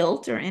his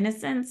guilt or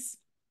innocence,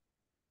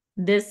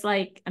 this,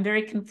 like, I'm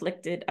very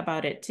conflicted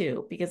about it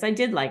too, because I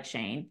did like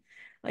Shane.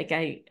 Like,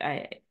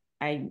 I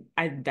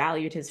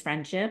valued his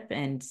friendship,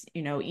 and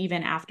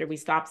even after we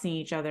stopped seeing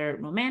each other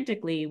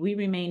romantically, we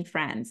remained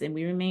friends, and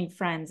we remained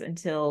friends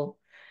until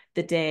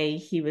the day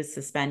he was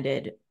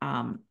suspended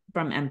from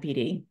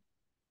MPD.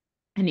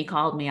 And he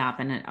called me up,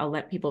 and I'll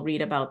let people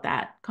read about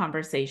that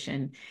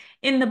conversation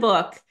in the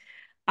book.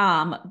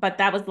 But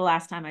that was the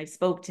last time I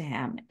spoke to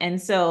him. And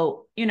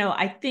so,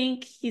 I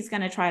think he's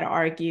going to try to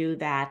argue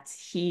that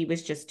he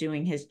was just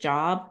doing his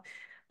job.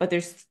 But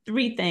there's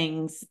three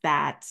things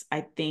that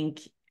I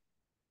think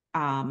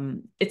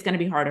it's going to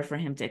be harder for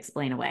him to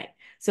explain away.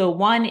 So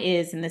one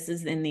is, and this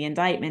is in the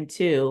indictment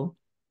too,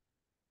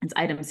 it's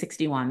item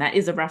 61. That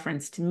is a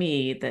reference to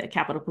me, the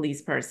Capitol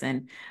Police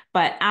person.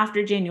 But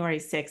after January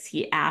 6th,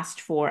 he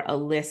asked for a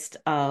list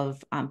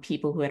of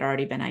people who had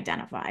already been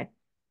identified.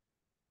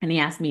 And he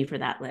asked me for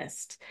that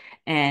list.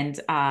 And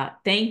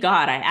thank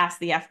God I asked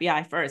the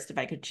FBI first if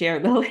I could share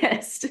the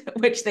list,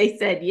 which they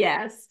said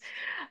yes.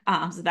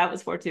 So that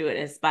was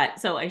fortuitous. But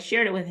so I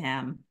shared it with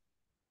him.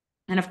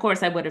 And of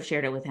course, I would have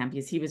shared it with him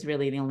because he was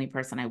really the only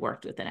person I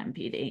worked with at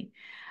MPD.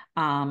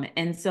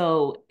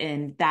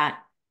 And that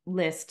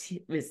list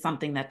was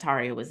something that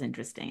Tarrio was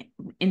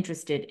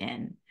interested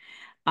in.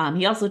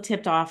 He also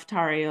tipped off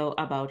Tarrio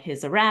about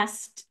his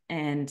arrest.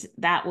 And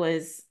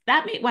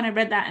when I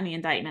read that in the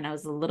indictment, I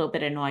was a little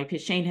bit annoyed,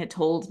 because Shane had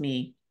told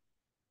me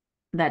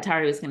that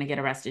Tarrio was going to get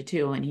arrested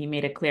too. And he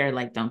made it clear,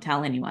 like, don't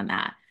tell anyone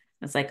that.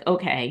 It's like,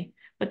 okay.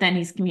 but then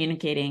he's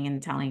communicating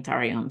and telling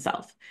Tario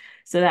himself.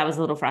 So that was a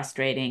little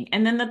frustrating.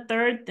 And then the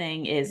third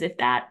thing is, if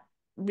that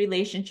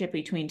relationship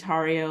between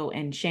Tario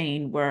and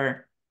Shane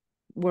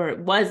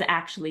was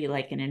actually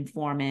like an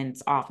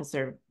informant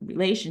officer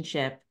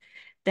relationship,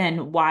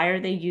 then why are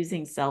they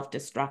using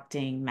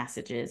self-destructing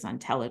messages on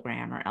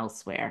Telegram or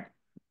elsewhere?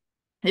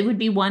 It would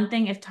be one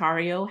thing if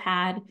Tario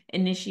had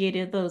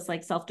initiated those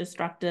like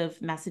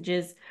self-destructive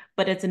messages,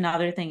 but it's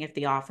another thing if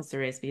the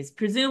officer is, because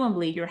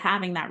presumably you're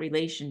having that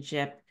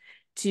relationship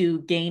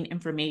to gain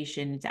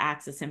information, to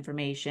access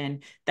information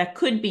that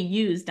could be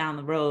used down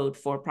the road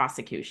for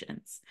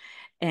prosecutions.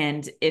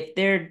 And if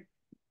they're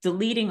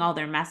deleting all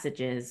their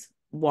messages,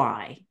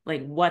 why?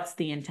 Like, what's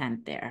the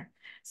intent there?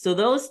 So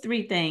those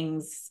three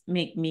things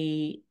make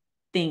me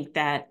think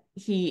that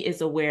he is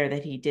aware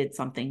that he did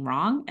something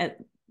wrong,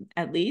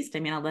 at least.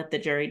 I mean, I'll let the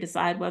jury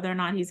decide whether or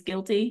not he's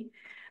guilty,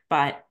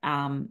 but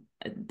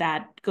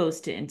that goes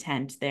to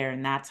intent there,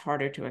 and that's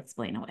harder to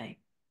explain away.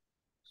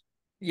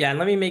 Yeah, and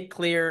let me make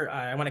clear,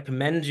 I want to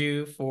commend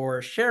you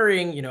for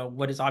sharing,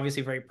 what is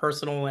obviously very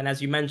personal, and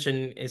as you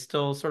mentioned, is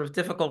still sort of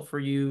difficult for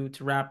you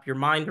to wrap your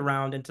mind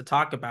around and to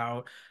talk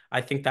about. I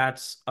think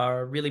that's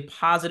a really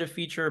positive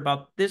feature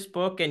about this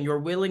book and your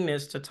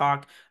willingness to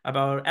talk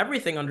about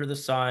everything under the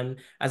sun.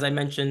 As I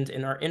mentioned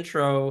in our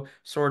intro,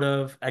 sort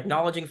of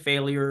acknowledging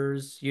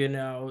failures,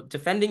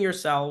 defending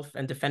yourself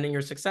and defending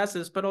your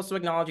successes, but also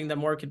acknowledging that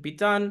more could be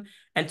done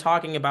and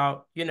talking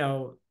about,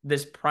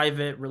 this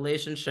private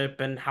relationship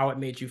and how it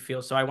made you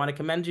feel. So I want to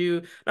commend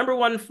you, number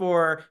one,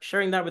 for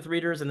sharing that with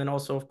readers, and then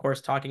also, of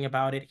course, talking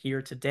about it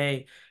here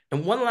today.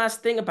 And one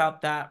last thing about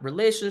that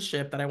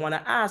relationship that I want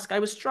to ask, I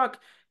was struck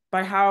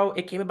by how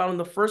it came about in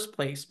the first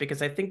place,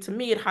 because I think to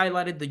me it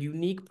highlighted the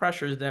unique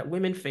pressures that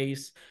women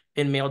face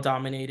in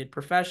male-dominated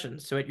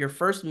professions. So at your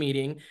first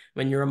meeting,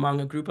 when you're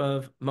among a group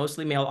of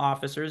mostly male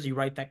officers, you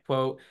write that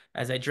quote,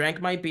 "As I drank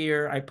my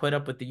beer, I put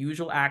up with the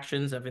usual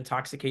actions of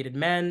intoxicated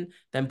men,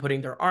 them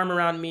putting their arm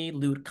around me,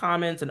 lewd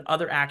comments, and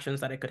other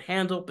actions that I could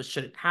handle but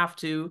shouldn't have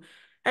to."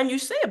 And you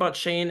say about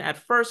Shane at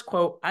first,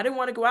 quote, "I didn't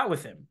want to go out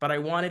with him, but I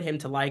wanted him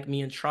to like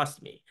me and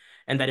trust me.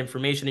 And that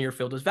information in your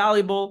field was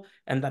valuable,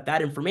 and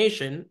that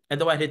information, and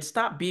though it had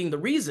stopped being the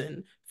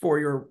reason for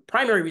your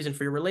primary reason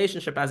for your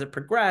relationship as it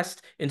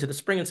progressed into the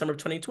spring and summer of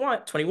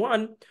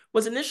 2021,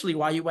 was initially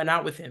why you went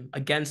out with him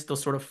against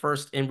those sort of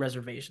first in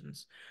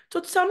reservations." So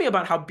tell me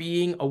about how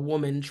being a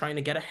woman trying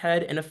to get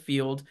ahead in a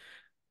field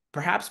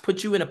perhaps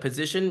put you in a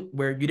position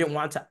where you didn't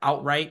want to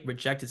outright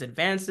reject his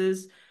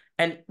advances.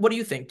 And what do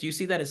you think? Do you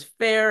see that as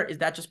fair? Is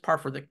that just par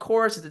for the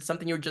course? Is it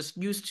something you're just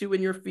used to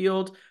in your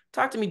field?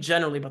 Talk to me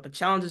generally about the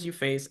challenges you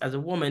face as a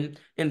woman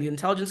in the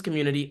intelligence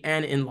community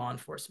and in law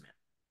enforcement.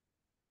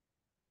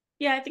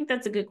 Yeah, I think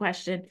that's a good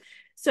question.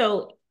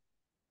 So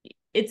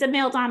it's a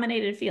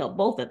male-dominated field,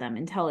 both of them,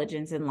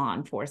 intelligence and law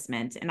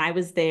enforcement. And I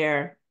was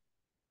there,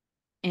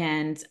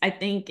 and I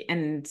think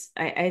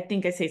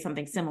I say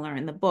something similar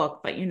in the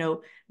book, but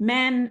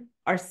men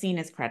are seen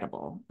as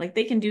credible. Like,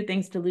 they can do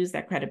things to lose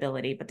that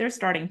credibility, but their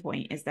starting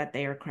point is that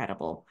they are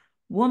credible.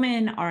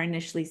 Women are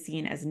initially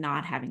seen as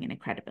not having any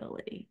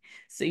credibility.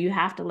 So you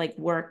have to like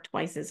work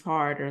twice as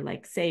hard, or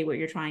like say what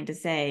you're trying to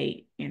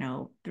say,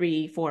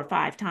 3, 4,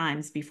 5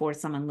 times before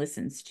someone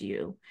listens to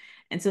you.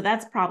 And so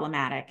that's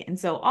problematic. And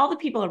so all the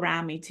people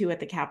around me too at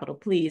the Capitol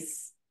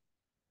Police,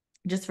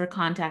 just for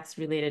context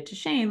related to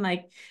Shane,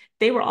 like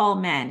they were all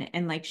men.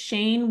 And like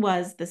Shane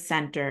was the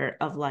center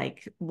of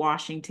like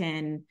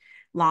Washington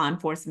law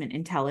enforcement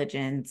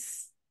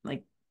intelligence.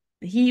 Like,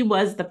 he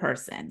was the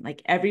person,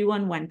 like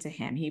everyone went to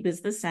him. He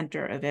was the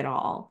center of it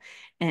all.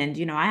 And,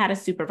 I had a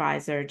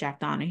supervisor, Jack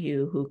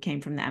Donahue, who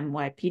came from the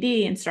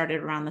NYPD and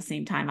started around the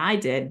same time I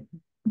did.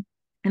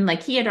 And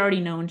like, he had already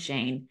known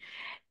Shane.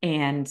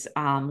 And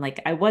like,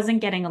 I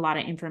wasn't getting a lot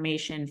of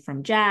information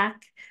from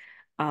Jack.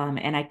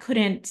 And I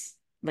couldn't,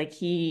 like,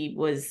 he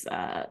was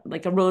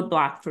like a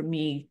roadblock for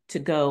me to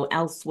go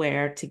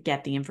elsewhere to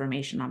get the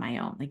information on my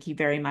own. Like, he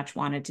very much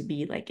wanted to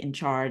be like in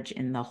charge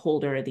and the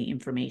holder of the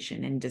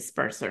information and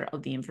disperser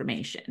of the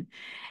information.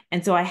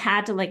 And so I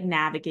had to like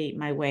navigate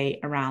my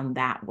way around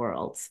that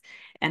world,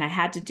 and I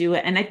had to do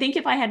it. And I think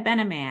if I had been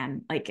a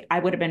man, like I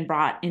would have been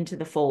brought into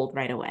the fold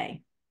right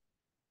away,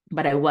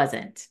 but I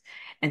wasn't.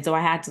 And so I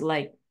had to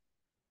like,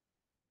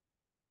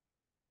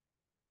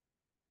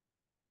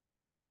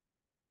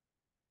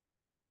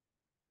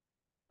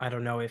 I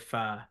don't know if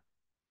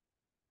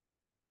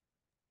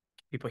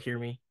people hear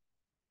me.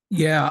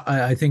 Yeah,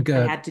 I think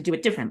I had to do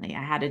it differently.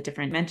 I had a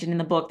different mention in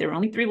the book. There were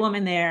only 3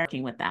 women there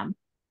working with them.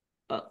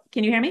 Oh,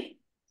 can you hear me?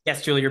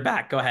 Yes, Julie, you're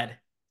back. Go ahead.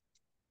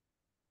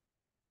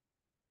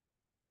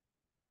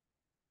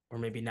 Or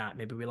maybe not.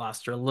 Maybe we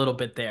lost her a little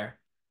bit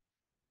there.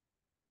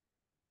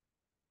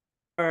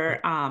 Or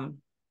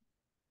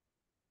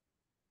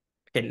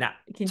Okay,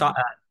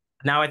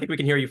 now I think we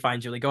can hear you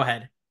fine, Julie. Go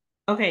ahead.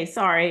 Okay,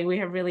 sorry. We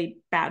have really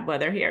bad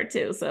weather here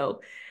too.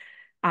 So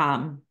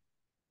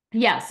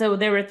yeah, so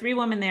there were 3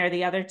 women there.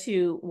 The other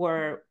 2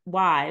 were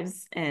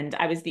wives, and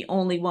I was the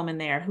only woman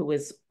there who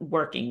was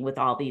working with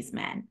all these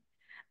men.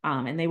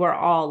 And they were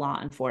all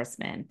law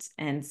enforcement.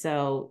 And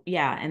so,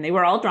 yeah, and they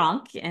were all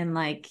drunk and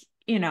like,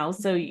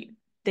 so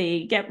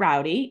they get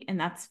rowdy and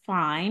that's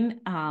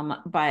fine.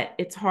 But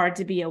it's hard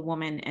to be a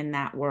woman in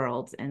that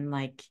world and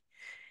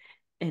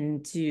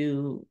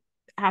to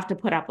have to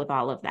put up with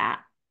all of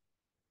that.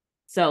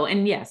 So,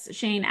 and yes,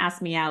 Shane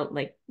asked me out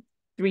like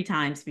 3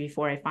 times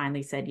before I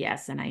finally said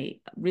yes. And I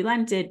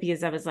relented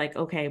because I was like,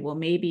 okay, well,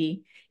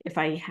 maybe if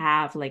I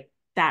have like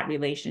that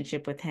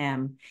relationship with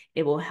him,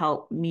 it will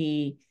help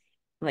me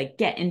like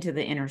get into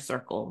the inner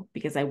circle,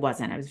 because I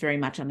was very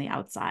much on the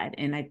outside.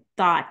 And I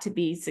thought to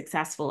be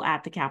successful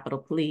at the Capitol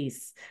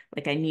Police,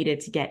 like I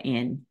needed to get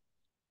in.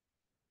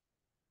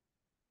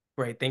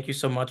 Great. Thank you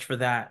so much for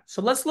that.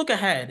 So let's look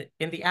ahead.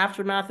 In the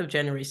aftermath of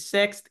January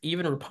 6th,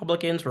 even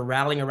Republicans were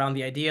rallying around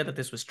the idea that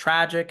this was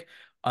tragic,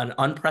 an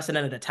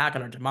unprecedented attack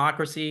on our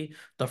democracy,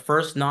 the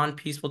first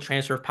non-peaceful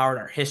transfer of power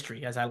in our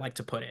history, as I like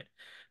to put it.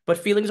 But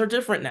feelings are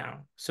different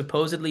now.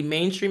 Supposedly,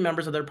 mainstream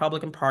members of the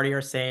Republican Party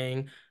are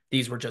saying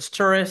these were just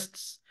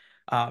tourists.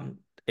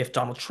 If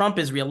Donald Trump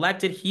is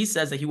reelected, he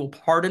says that he will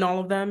pardon all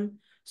of them.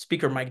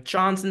 Speaker Mike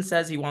Johnson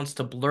says he wants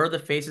to blur the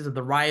faces of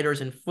the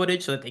rioters in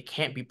footage so that they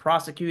can't be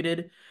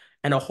prosecuted.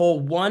 And a whole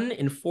 1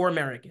 in 4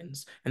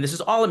 Americans, and this is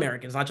all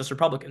Americans, not just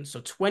Republicans,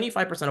 so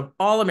 25% of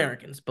all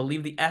Americans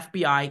believe the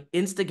FBI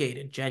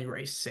instigated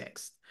January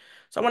 6th.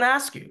 So I want to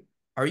ask you,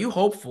 are you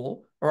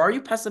hopeful or are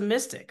you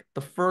pessimistic the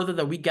further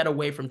that we get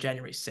away from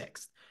January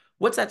 6th?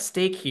 What's at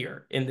stake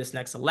here in this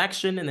next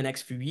election, in the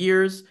next few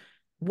years?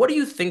 What do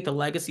you think the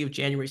legacy of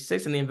January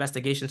 6th and the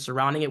investigation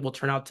surrounding it will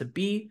turn out to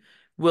be?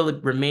 Will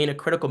it remain a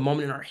critical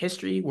moment in our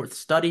history worth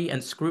study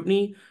and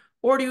scrutiny?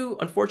 Or do you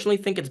unfortunately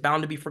think it's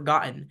bound to be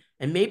forgotten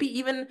and maybe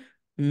even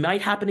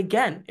might happen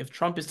again if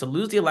Trump is to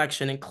lose the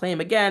election and claim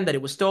again that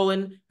it was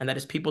stolen and that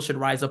his people should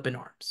rise up in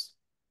arms?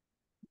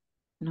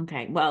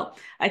 Okay, well,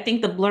 I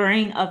think the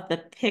blurring of the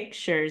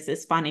pictures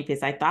is funny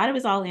because I thought it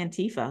was all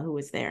Antifa who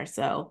was there.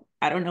 So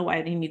I don't know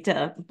why they need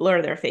to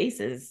blur their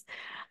faces.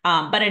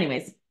 But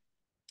anyways,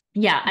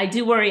 yeah, I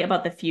do worry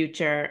about the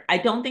future. I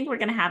don't think we're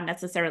going to have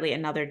necessarily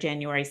another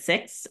January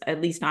 6th,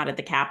 at least not at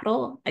the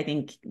Capitol. I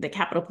think the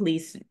Capitol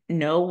Police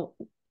know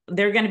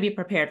they're going to be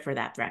prepared for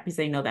that threat because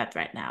they know that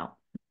threat now.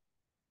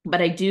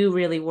 But I do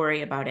really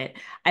worry about it.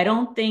 I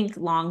don't think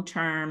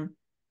long-term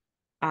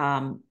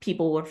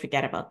people will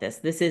forget about this.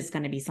 This is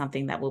going to be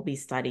something that will be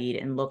studied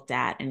and looked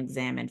at and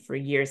examined for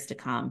years to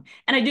come.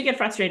 And I do get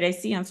frustrated. I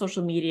see on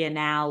social media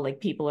now, like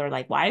people are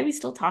like, why are we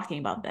still talking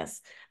about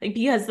this? Like,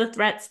 because the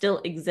threat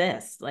still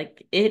exists.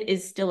 Like it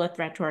is still a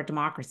threat to our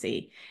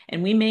democracy.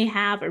 And we may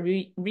have a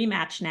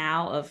rematch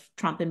now of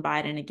Trump and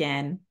Biden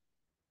again.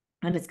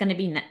 And it's going to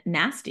be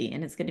nasty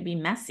and it's going to be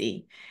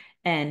messy.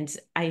 And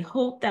I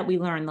hope that we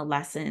learn the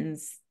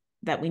lessons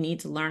that we need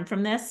to learn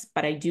from this.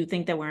 But I do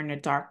think that we're in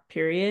a dark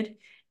period.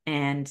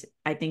 And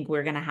I think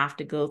we're going to have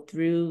to go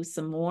through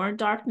some more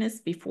darkness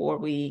before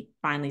we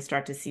finally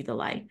start to see the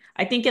light.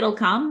 I think it'll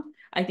come.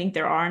 I think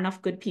there are enough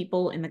good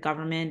people in the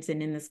government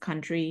and in this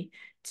country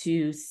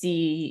to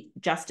see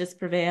justice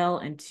prevail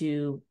and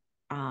to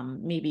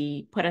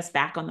maybe put us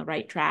back on the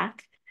right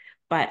track.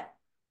 But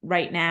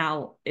right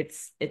now,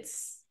 it's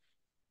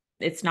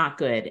not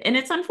good. And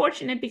it's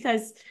unfortunate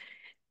because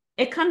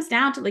it comes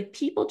down to like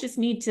people just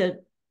need to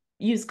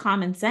use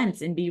common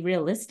sense and be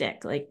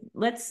realistic. Like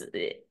let's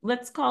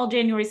call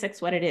January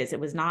 6th what it is. It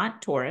was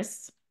not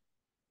tourists.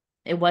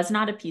 It was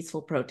not a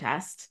peaceful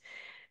protest.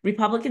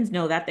 Republicans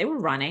know that. They were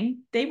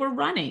running.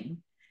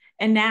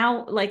 And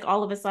now like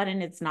all of a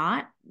sudden it's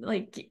not.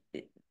 Like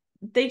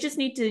they just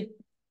need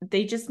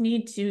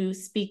to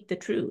speak the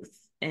truth.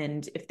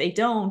 And if they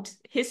don't,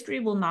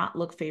 history will not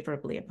look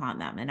favorably upon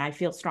them. And I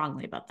feel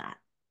strongly about that.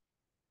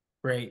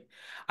 Great.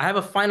 I have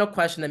a final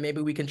question that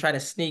maybe we can try to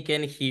sneak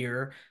in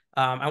here.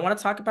 I want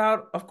to talk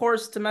about, of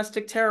course,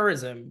 domestic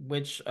terrorism,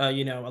 which, a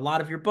lot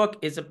of your book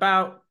is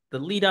about the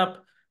lead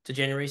up to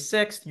January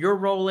 6th, your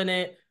role in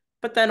it,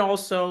 but then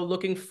also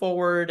looking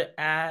forward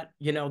at,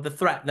 the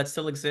threat that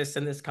still exists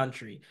in this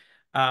country.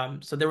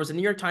 So there was a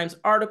New York Times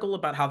article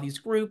about how these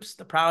groups,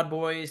 the Proud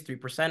Boys, Three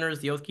Percenters,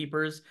 the Oath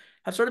Keepers,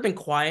 have sort of been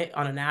quiet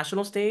on a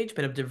national stage,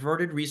 but have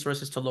diverted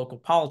resources to local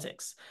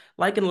politics.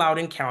 Like in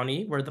Loudoun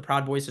County, where the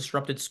Proud Boys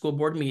disrupted school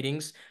board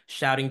meetings,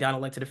 shouting down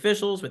elected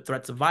officials with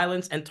threats of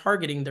violence and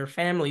targeting their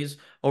families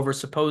over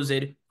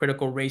supposed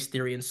critical race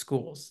theory in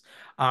schools.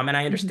 And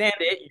I understand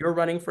it, you're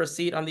running for a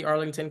seat on the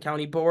Arlington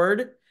County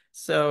Board,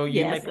 so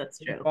you Yes, might that's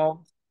be true.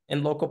 involved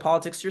in local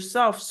politics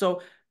yourself.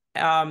 So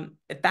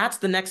if that's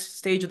the next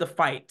stage of the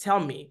fight, tell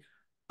me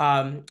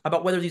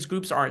about whether these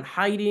groups are in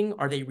hiding,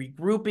 are they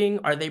regrouping,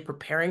 are they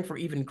preparing for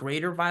even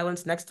greater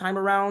violence next time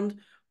around?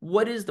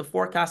 What is the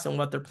forecast on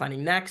what they're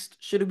planning next?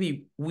 Should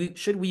we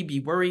be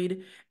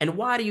worried? And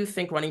why do you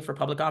think running for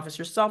public office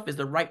yourself is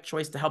the right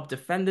choice to help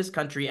defend this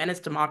country and its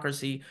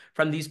democracy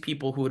from these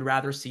people who would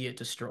rather see it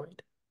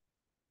destroyed?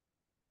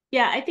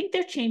 Yeah, I think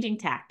they're changing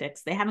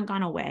tactics. They haven't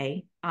gone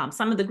away.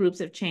 Some of the groups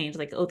have changed,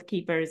 like Oath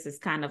Keepers is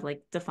kind of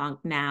like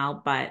defunct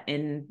now, but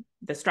in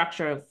the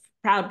structure of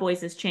Proud Boys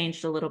has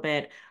changed a little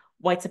bit.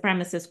 white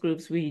supremacist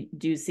groups we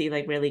do see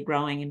like really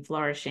growing and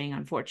flourishing,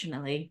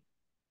 unfortunately.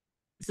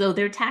 So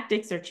their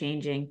tactics are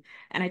changing.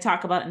 And I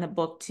talk about in the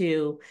book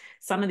too,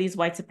 some of these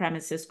white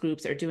supremacist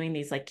groups are doing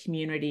these like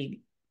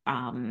community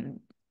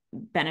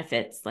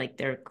benefits, like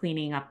they're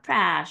cleaning up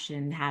trash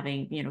and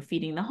having,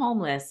 feeding the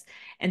homeless.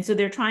 And so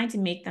they're trying to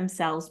make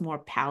themselves more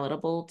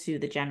palatable to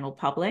the general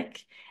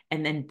public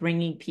and then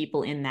bringing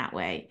people in that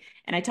way.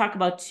 And I talk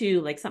about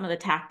too, like some of the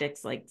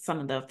tactics, like some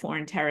of the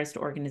foreign terrorist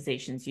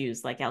organizations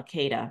use, like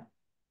Al-Qaeda.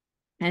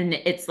 And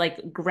it's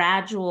like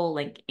gradual,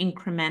 like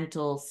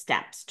incremental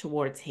steps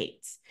towards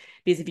hate.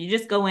 Because if you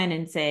just go in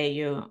and say,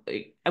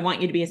 I want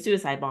you to be a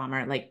suicide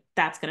bomber, like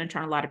that's going to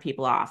turn a lot of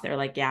people off. They're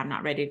like, yeah, I'm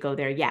not ready to go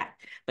there yet.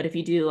 But if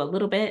you do a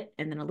little bit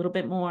and then a little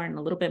bit more and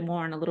a little bit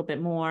more and a little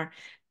bit more,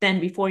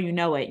 then before you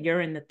know it, you're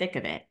in the thick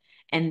of it.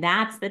 And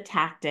that's the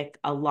tactic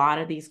a lot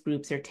of these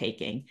groups are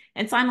taking.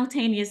 And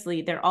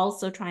simultaneously, they're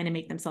also trying to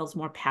make themselves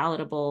more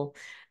palatable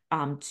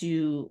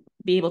to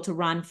be able to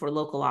run for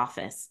local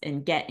office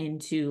and get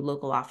into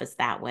local office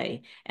that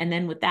way. And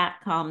then with that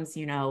comes,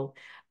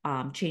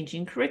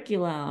 changing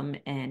curriculum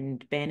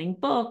and banning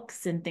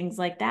books and things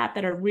like that,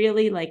 that are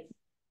really like,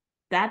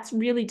 that's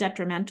really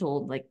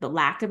detrimental, like the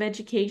lack of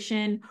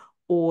education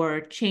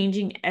or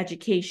changing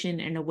education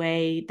in a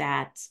way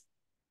that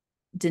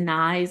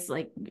denies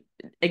like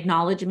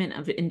acknowledgement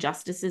of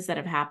injustices that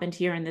have happened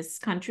here in this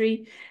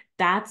country.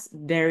 That's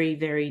very,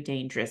 very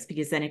dangerous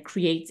because then it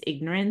creates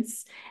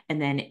ignorance,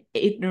 and then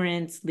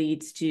ignorance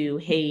leads to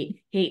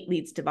hate, hate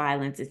leads to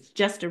violence. It's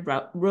just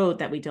a road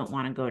that we don't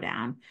want to go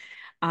down.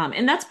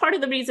 And that's part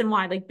of the reason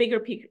why, like bigger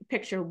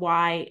picture,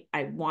 why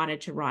I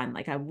wanted to run.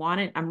 Like I'm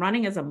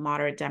running as a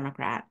moderate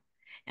Democrat.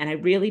 And I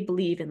really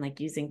believe in like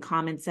using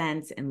common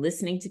sense and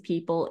listening to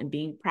people and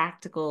being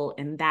practical,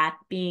 and that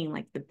being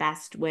like the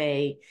best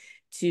way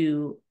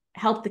to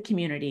help the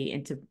community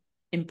and to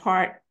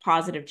impart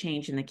positive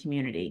change in the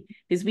community,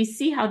 because we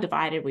see how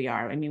divided we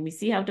are. I mean, we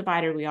see how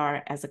divided we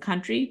are as a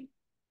country,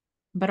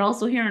 but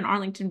also here in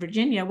Arlington,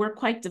 Virginia, we're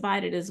quite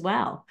divided as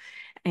well,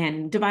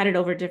 and divided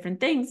over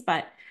different things,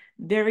 but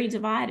very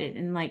divided.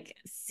 And like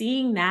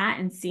seeing that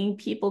and seeing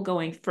people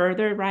going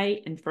further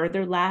right and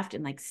further left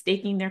and like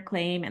staking their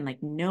claim and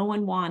like no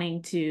one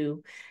wanting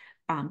to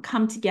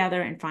come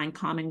together and find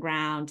common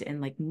ground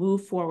and like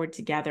move forward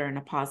together in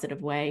a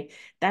positive way,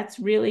 that's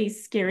really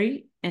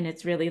scary. And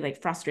it's really like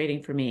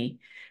frustrating for me.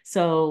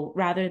 So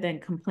rather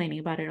than complaining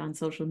about it on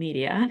social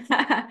media,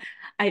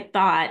 I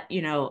thought,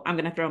 I'm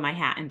going to throw my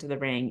hat into the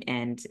ring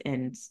and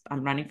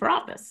I'm running for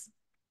office.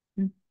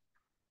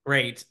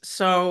 Great.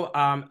 So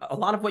a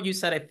lot of what you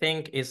said, I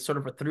think, is sort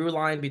of a through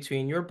line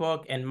between your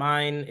book and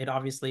mine. It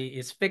obviously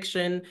is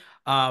fiction,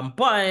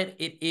 but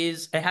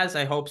it has,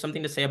 I hope,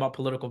 something to say about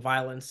political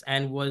violence,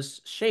 and was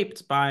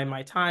shaped by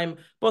my time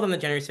both on the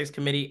January 6th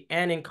committee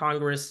and in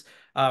Congress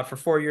for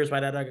 4 years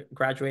right out of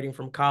graduating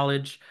from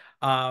college.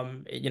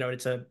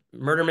 It's a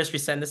murder mystery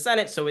set in the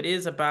Senate, so it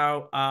is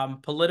about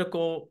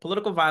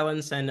political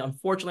violence, and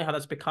unfortunately how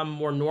that's become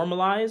more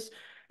normalized.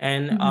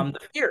 And the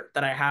fear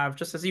that I have,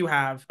 just as you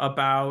have,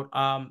 about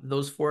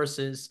those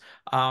forces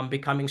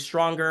becoming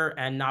stronger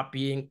and not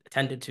being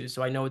attended to.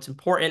 So I know it's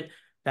important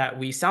that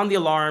we sound the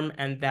alarm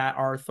and that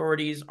our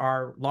authorities,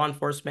 our law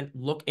enforcement,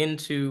 look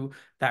into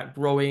that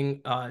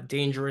growing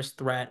dangerous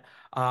threat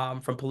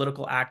from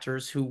political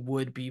actors who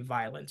would be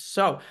violent.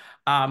 So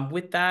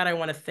with that, I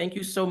want to thank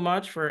you so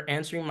much for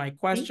answering my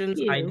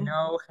questions. I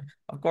know,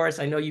 of course,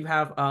 I know you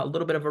have a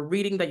little bit of a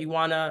reading that you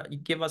want to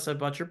give us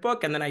about your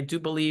book, and then I do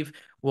believe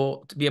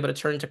we'll be able to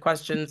turn to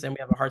questions, and we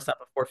have a hard stop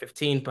at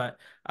 4:15, but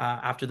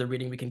after the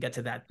reading, we can get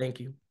to that. Thank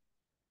you.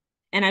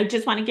 And I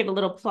just want to give a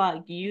little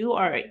plug. You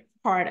are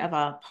part of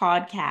a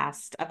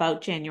podcast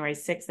about January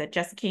 6th that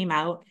just came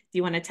out. Do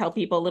you want to tell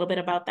people a little bit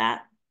about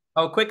that?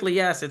 Oh, quickly,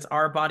 yes. It's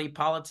Our Body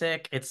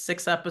Politic. It's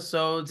 6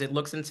 episodes. It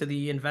looks into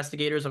the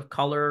investigators of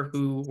color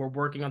who were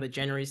working on the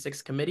January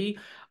 6th committee.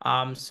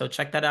 So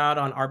check that out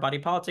on Our Body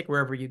Politic,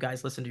 wherever you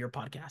guys listen to your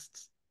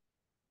podcasts.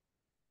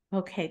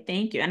 Okay,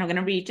 thank you. And I'm going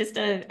to read just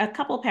a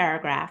couple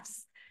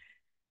paragraphs.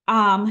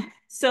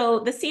 So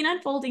the scene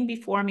unfolding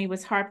before me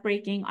was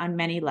heartbreaking on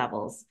many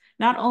levels.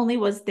 Not only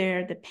was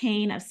there the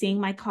pain of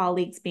seeing my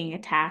colleagues being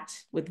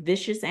attacked with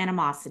vicious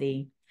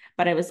animosity,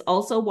 but I was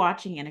also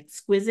watching an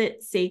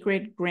exquisite,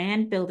 sacred,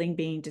 grand building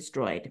being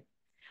destroyed.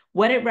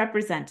 What it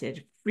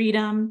represented,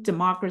 freedom,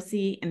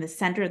 democracy, in the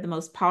center of the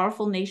most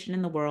powerful nation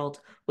in the world,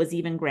 was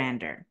even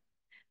grander.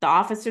 The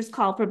officers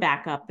called for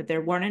backup, but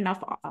there weren't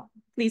enough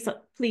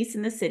police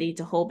in the city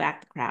to hold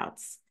back the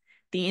crowds.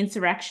 The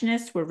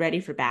insurrectionists were ready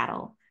for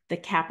battle. The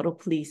Capitol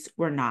Police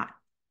were not.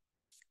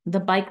 The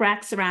bike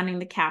racks surrounding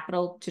the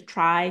Capitol to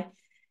try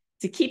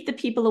to keep the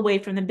people away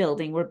from the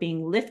building were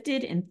being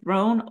lifted and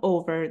thrown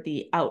over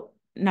the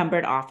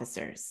outnumbered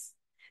officers.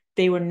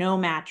 They were no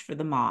match for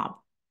the mob.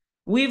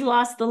 We've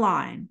lost the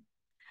line.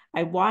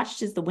 I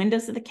watched as the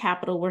windows of the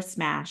Capitol were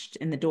smashed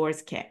and the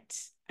doors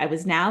kicked. I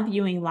was now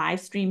viewing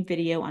live stream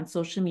video on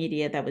social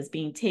media that was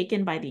being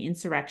taken by the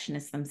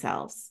insurrectionists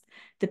themselves.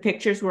 The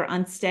pictures were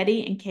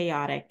unsteady and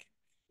chaotic.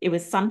 It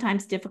was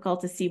sometimes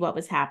difficult to see what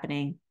was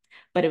happening.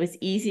 but it was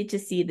easy to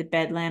see the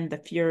bedlam, the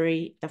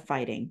fury, the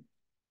fighting.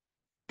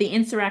 The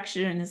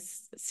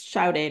insurrectionists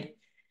shouted,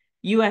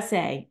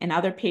 USA, and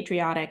other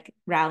patriotic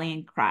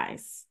rallying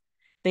cries.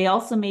 They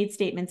also made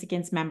statements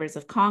against members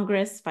of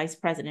Congress, Vice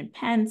President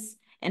Pence,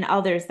 and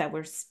others that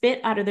were spit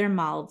out of their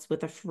mouths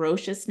with a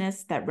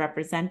ferociousness that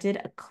represented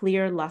a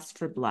clear lust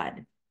for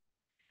blood.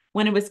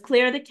 When it was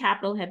clear the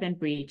Capitol had been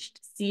breached,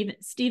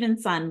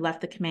 Stephen's son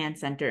left the command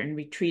center and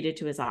retreated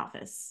to his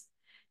office.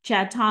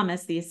 Chad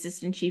Thomas, the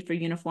assistant chief for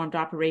uniformed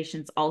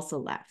operations, also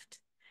left.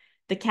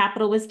 The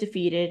Capitol was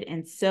defeated,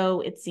 and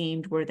so, it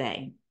seemed, were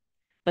they.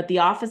 But the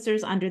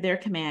officers under their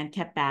command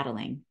kept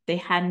battling. They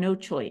had no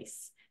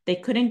choice. They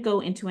couldn't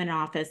go into an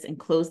office and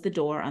close the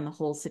door on the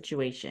whole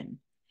situation.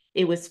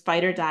 It was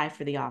fight or die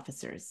for the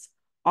officers.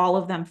 All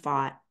of them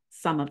fought.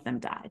 Some of them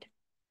died.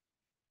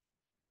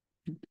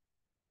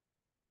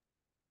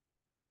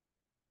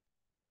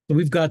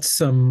 We've got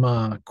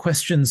some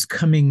questions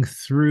coming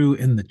through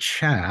in the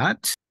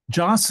chat.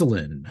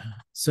 Jocelyn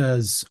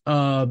says,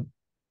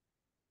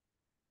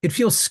 it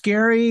feels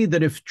scary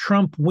that if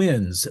Trump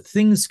wins,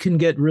 things can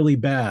get really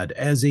bad.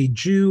 As a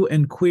Jew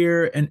and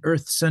queer and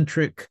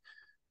earth-centric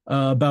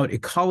about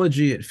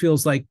ecology, it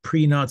feels like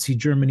pre-Nazi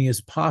Germany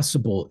is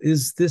possible.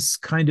 Is this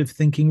kind of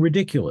thinking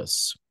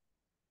ridiculous?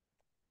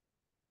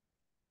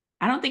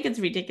 I don't think it's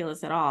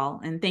ridiculous at all.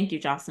 And thank you,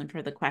 Jocelyn,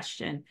 for the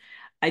question.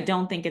 I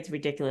don't think it's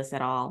ridiculous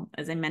at all.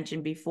 As I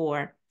mentioned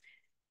before,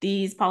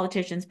 these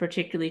politicians,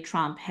 particularly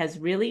Trump, has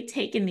really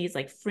taken these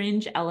like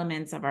fringe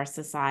elements of our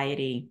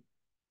society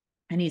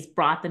and he's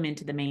brought them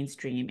into the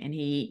mainstream, and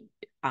he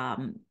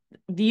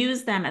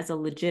views them as a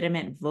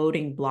legitimate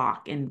voting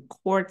bloc and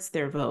courts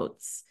their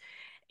votes.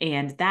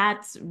 And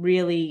that's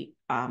really,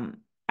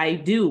 I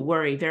do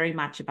worry very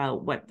much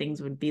about what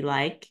things would be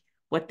like,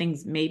 what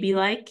things may be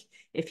like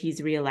if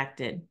he's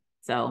reelected.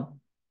 So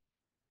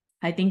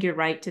I think you're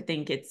right to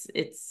think it's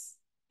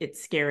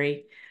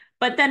scary.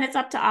 But then it's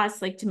up to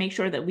us, like, to make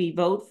sure that we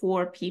vote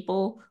for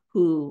people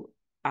who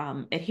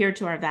adhere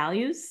to our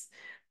values,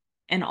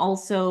 and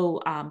also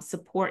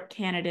support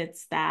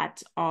candidates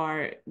that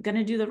are going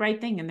to do the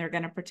right thing and they're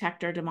going to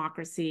protect our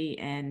democracy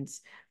and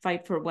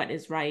fight for what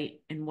is right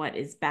and what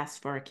is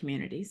best for our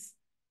communities.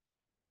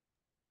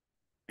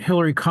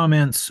 Hillary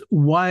comments,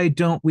 why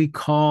don't we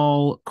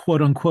call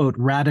quote unquote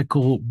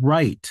radical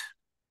right?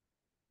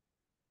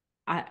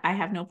 I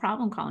have no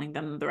problem calling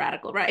them the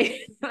radical right.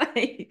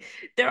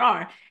 There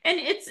are. And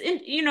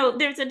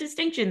there's a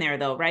distinction there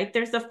though, right?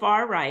 There's the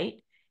far right,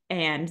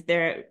 and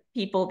there are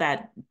people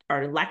that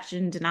are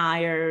election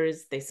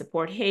deniers, they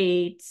support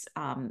hate,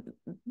 and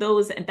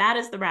that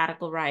is the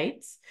radical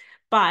right.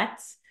 But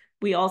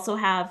we also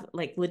have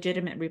like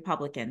legitimate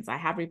Republicans. I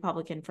have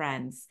Republican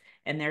friends,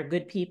 and they're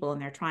good people,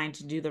 and they're trying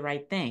to do the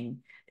right thing.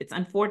 It's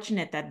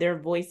unfortunate that their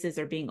voices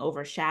are being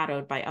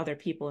overshadowed by other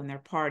people in their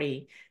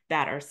party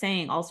that are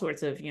saying all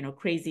sorts of,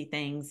 crazy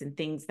things and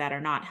things that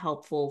are not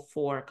helpful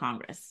for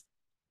Congress.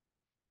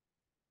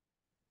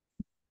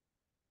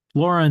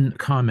 Lauren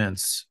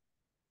comments,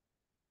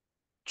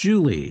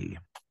 Julie,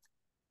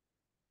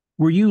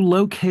 where were you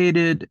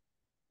located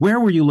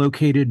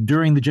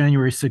during the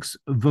January 6th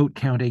vote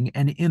counting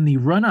and in the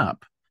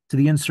run-up to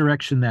the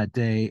insurrection that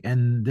day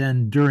and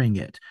then during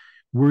it?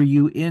 Were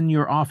you in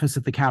your office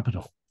at the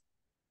Capitol?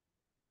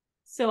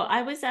 So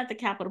I was at the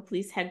Capitol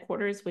Police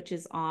headquarters, which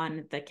is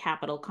on the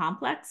Capitol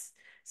complex.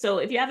 So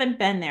if you haven't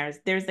been there,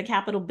 there's the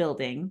Capitol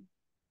building,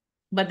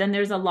 but then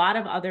there's a lot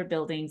of other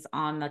buildings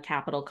on the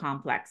Capitol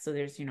complex. So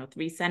there's,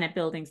 3 Senate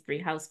buildings, 3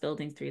 House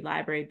buildings, 3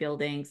 library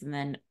buildings, and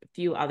then a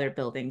few other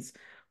buildings,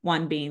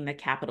 one being the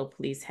Capitol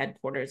Police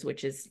headquarters,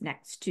 which is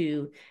next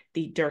to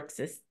the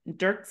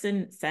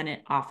Dirksen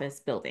Senate office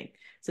building.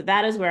 So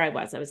that is where I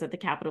was. I was at the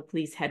Capitol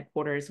Police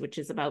headquarters, which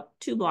is about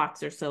 2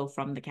 blocks or so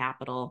from the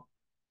Capitol.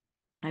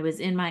 I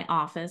was in my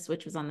office,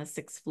 which was on the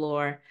 6th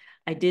floor.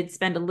 I did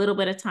spend a little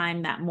bit of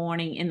time that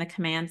morning in the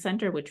command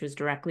center, which was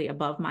directly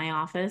above my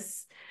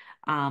office,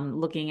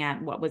 looking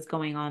at what was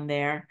going on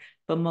there.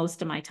 But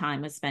most of my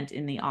time was spent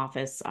in the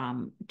office,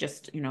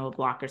 just, a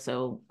block or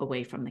so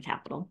away from the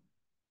Capitol.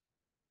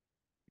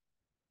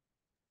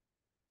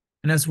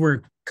 And as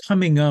we're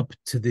coming up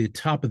to the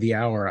top of the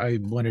hour, I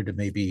wanted to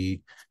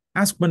maybe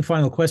ask one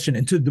final question,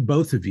 and to the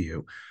both of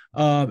you.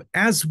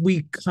 As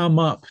we come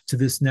up to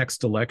this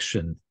next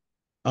election,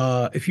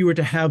 if you were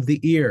to have the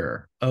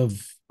ear of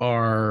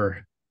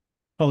our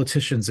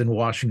politicians in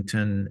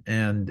Washington,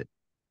 and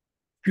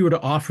if you were to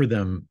offer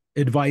them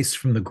advice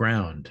from the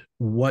ground,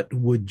 what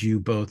would you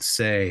both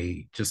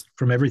say, just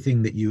from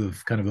everything that you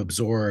have kind of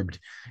absorbed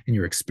in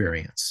your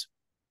experience?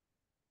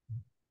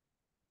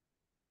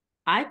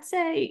 I'd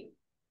say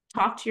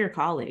talk to your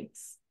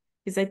colleagues,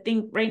 because I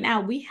think right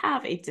now we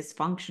have a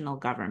dysfunctional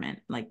government.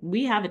 Like,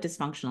 we have a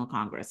dysfunctional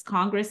Congress.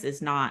 Congress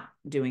is not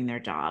doing their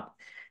job.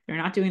 They're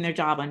not doing their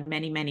job on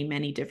many, many,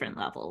 many different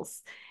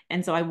levels.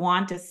 And so I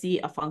want to see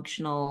a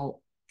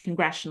functional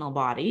congressional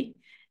body.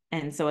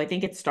 And so I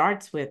think it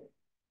starts with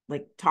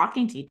like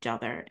talking to each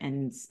other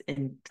and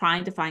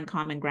trying to find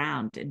common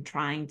ground and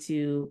trying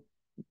to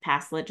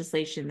pass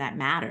legislation that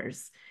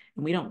matters.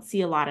 And we don't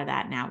see a lot of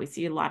that now. We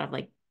see a lot of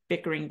like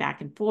bickering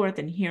back and forth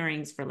and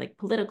hearings for like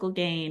political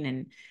gain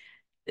and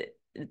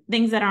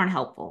things that aren't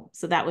helpful.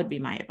 So that would be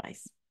my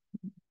advice.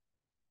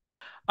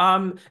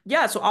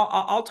 Yeah, so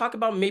I'll talk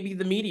about maybe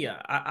the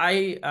media.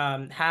 I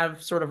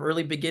have sort of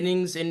early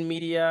beginnings in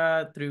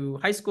media through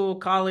high school,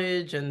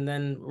 college, and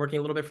then working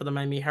a little bit for the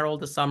Miami Herald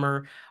this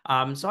summer.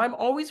 So I'm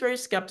always very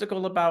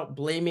skeptical about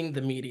blaming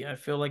the media. I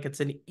feel like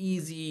it's an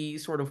easy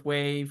sort of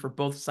way for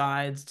both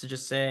sides to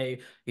just say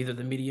either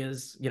the media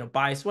is,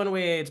 biased one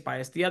way, it's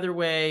biased the other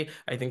way.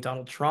 I think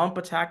Donald Trump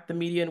attacked the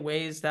media in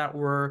ways that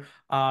were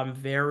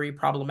very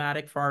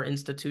problematic for our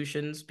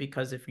institutions,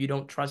 because if you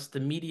don't trust the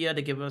media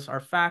to give us our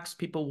facts,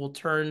 people will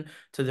turn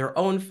to their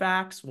own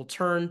facts, will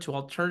turn to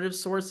alternative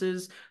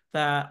sources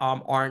that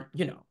aren't,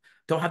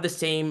 don't have the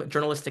same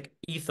journalistic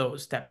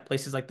ethos that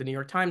places like the New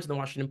York Times and the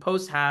Washington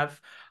Post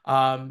have.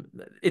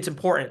 It's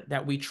important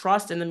that we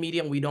trust in the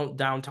media and we don't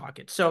down talk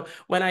it. So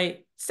when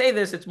I say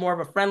this, it's more of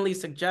a friendly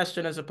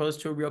suggestion as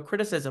opposed to a real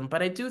criticism.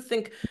 But I do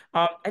think,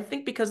 I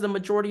think because the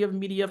majority of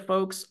media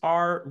folks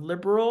are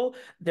liberal,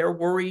 they're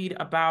worried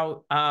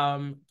about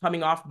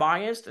coming off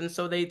biased. And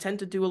so they tend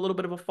to do a little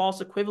bit of a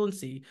false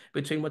equivalency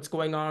between what's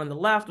going on the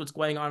left, what's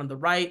going on the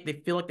right. They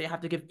feel like they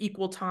have to give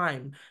equal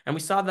time. And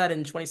we saw that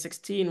in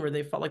 2016, where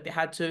they felt like they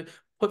had to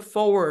put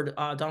forward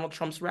Donald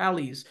Trump's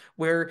rallies,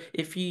 where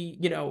if he,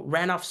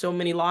 ran off so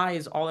many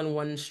lies all in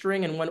one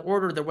string in one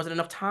order, there wasn't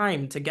enough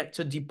time to get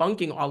to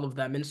debunking all of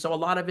them. And so a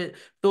lot of it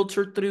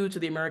filtered through to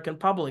the American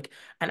public.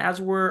 And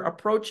as we're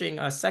approaching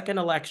a second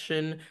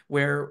election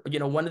where,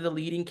 one of the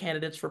leading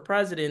candidates for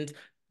president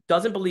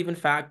doesn't believe in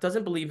fact,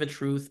 doesn't believe in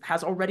truth,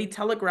 has already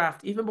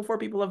telegraphed, even before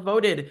people have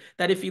voted,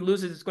 that if he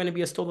loses, it's going to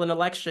be a stolen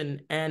election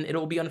and it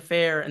will be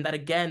unfair. And that,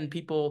 again,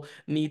 people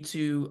need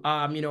to,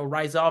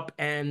 rise up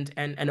and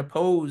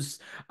oppose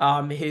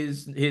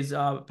his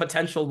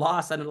potential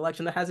loss at an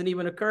election that hasn't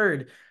even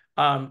occurred.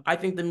 I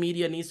think the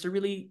media needs to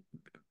really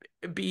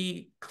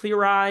be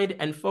clear-eyed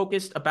and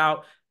focused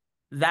about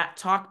that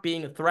talk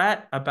being a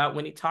threat, about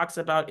when he talks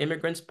about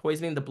immigrants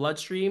poisoning the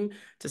bloodstream,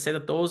 to say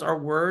that those are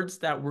words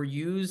that were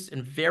used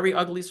in very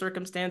ugly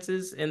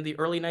circumstances in the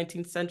early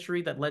 19th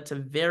century that led to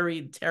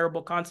very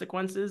terrible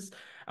consequences.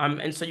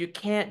 And so you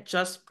can't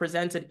just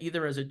present it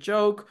either as a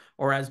joke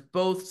or as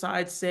both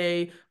sides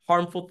say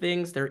harmful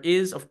things. There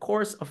is, of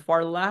course, a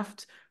far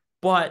left,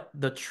 but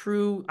the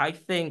true, I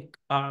think,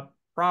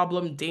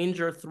 problem,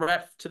 danger,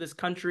 threat to this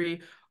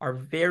country are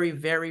very,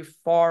 very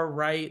far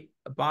right,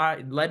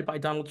 led by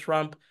Donald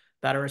Trump,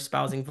 that are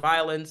espousing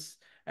violence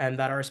and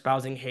that are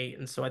espousing hate.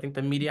 And so I think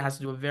the media has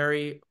to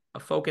do a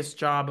focused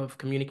job of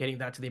communicating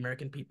that to the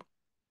American people.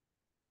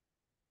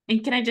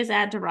 And can I just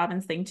add to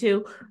Robin's thing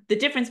too? The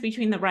difference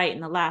between the right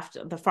and the left,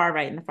 the far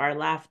right and the far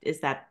left,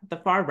 is that the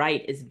far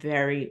right is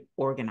very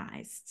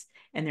organized.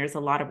 And there's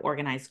a lot of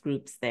organized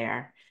groups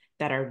there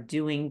that are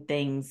doing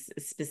things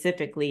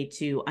specifically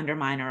to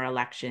undermine our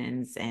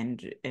elections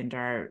and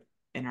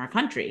our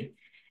country.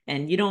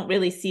 And you don't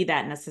really see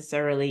that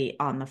necessarily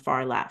on the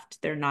far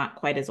left. They're not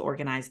quite as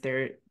organized.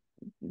 They're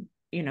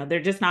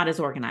just not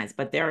as organized,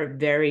 but they're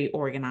very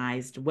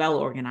organized, well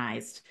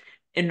organized,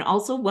 and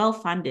also well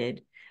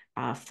funded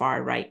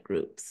far right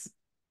groups.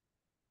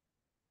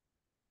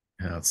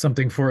 It's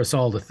something for us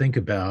all to think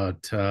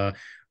about.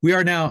 We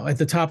are now at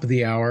the top of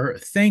the hour.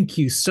 Thank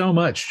you so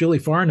much, Julie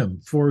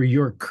Farnam, for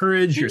your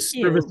courage, your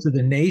service to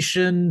the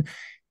nation,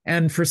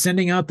 and for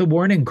sending out the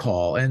warning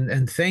call.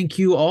 And thank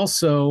you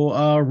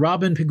also,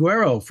 Robin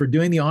Peguero, for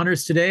doing the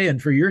honors today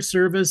and for your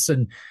service.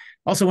 And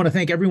also want to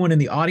thank everyone in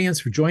the audience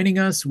for joining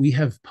us. We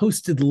have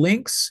posted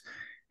links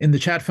in the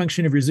chat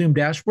function of your Zoom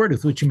dashboard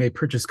with which you may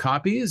purchase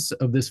copies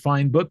of this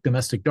fine book,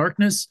 Domestic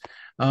Darkness.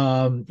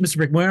 Mr.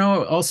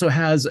 Peguero also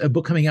has a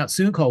book coming out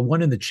soon called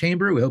One in the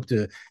Chamber. We hope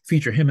to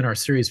feature him in our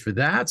series for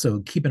that, so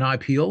keep an eye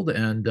peeled.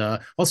 And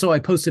also I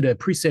posted a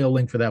pre-sale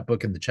link for that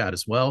book in the chat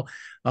as well.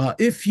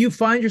 If you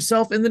find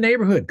yourself in the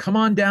neighborhood, come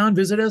on down,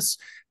 visit us.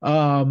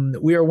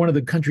 We are one of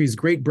the country's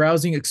great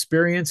browsing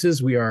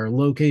experiences. We are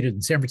located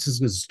in San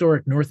Francisco's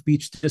historic North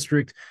Beach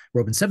district.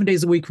 We're open 7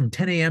 days a week from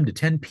 10 a.m. to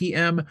 10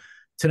 p.m.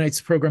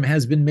 Tonight's program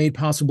has been made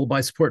possible by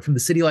support from the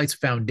City Lights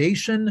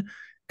Foundation,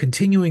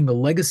 continuing the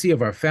legacy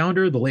of our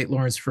founder, the late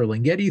Lawrence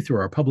Ferlinghetti, through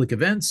our public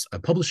events, a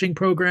publishing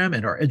program,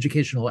 and our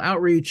educational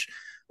outreach,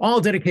 all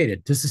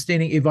dedicated to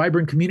sustaining a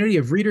vibrant community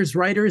of readers,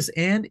 writers,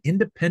 and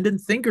independent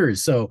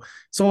thinkers. So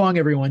long,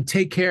 everyone.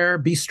 Take care.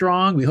 Be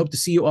strong. We hope to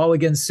see you all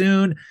again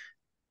soon.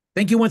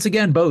 Thank you once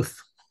again, both.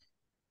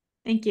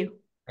 Thank you.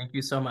 Thank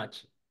you so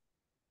much.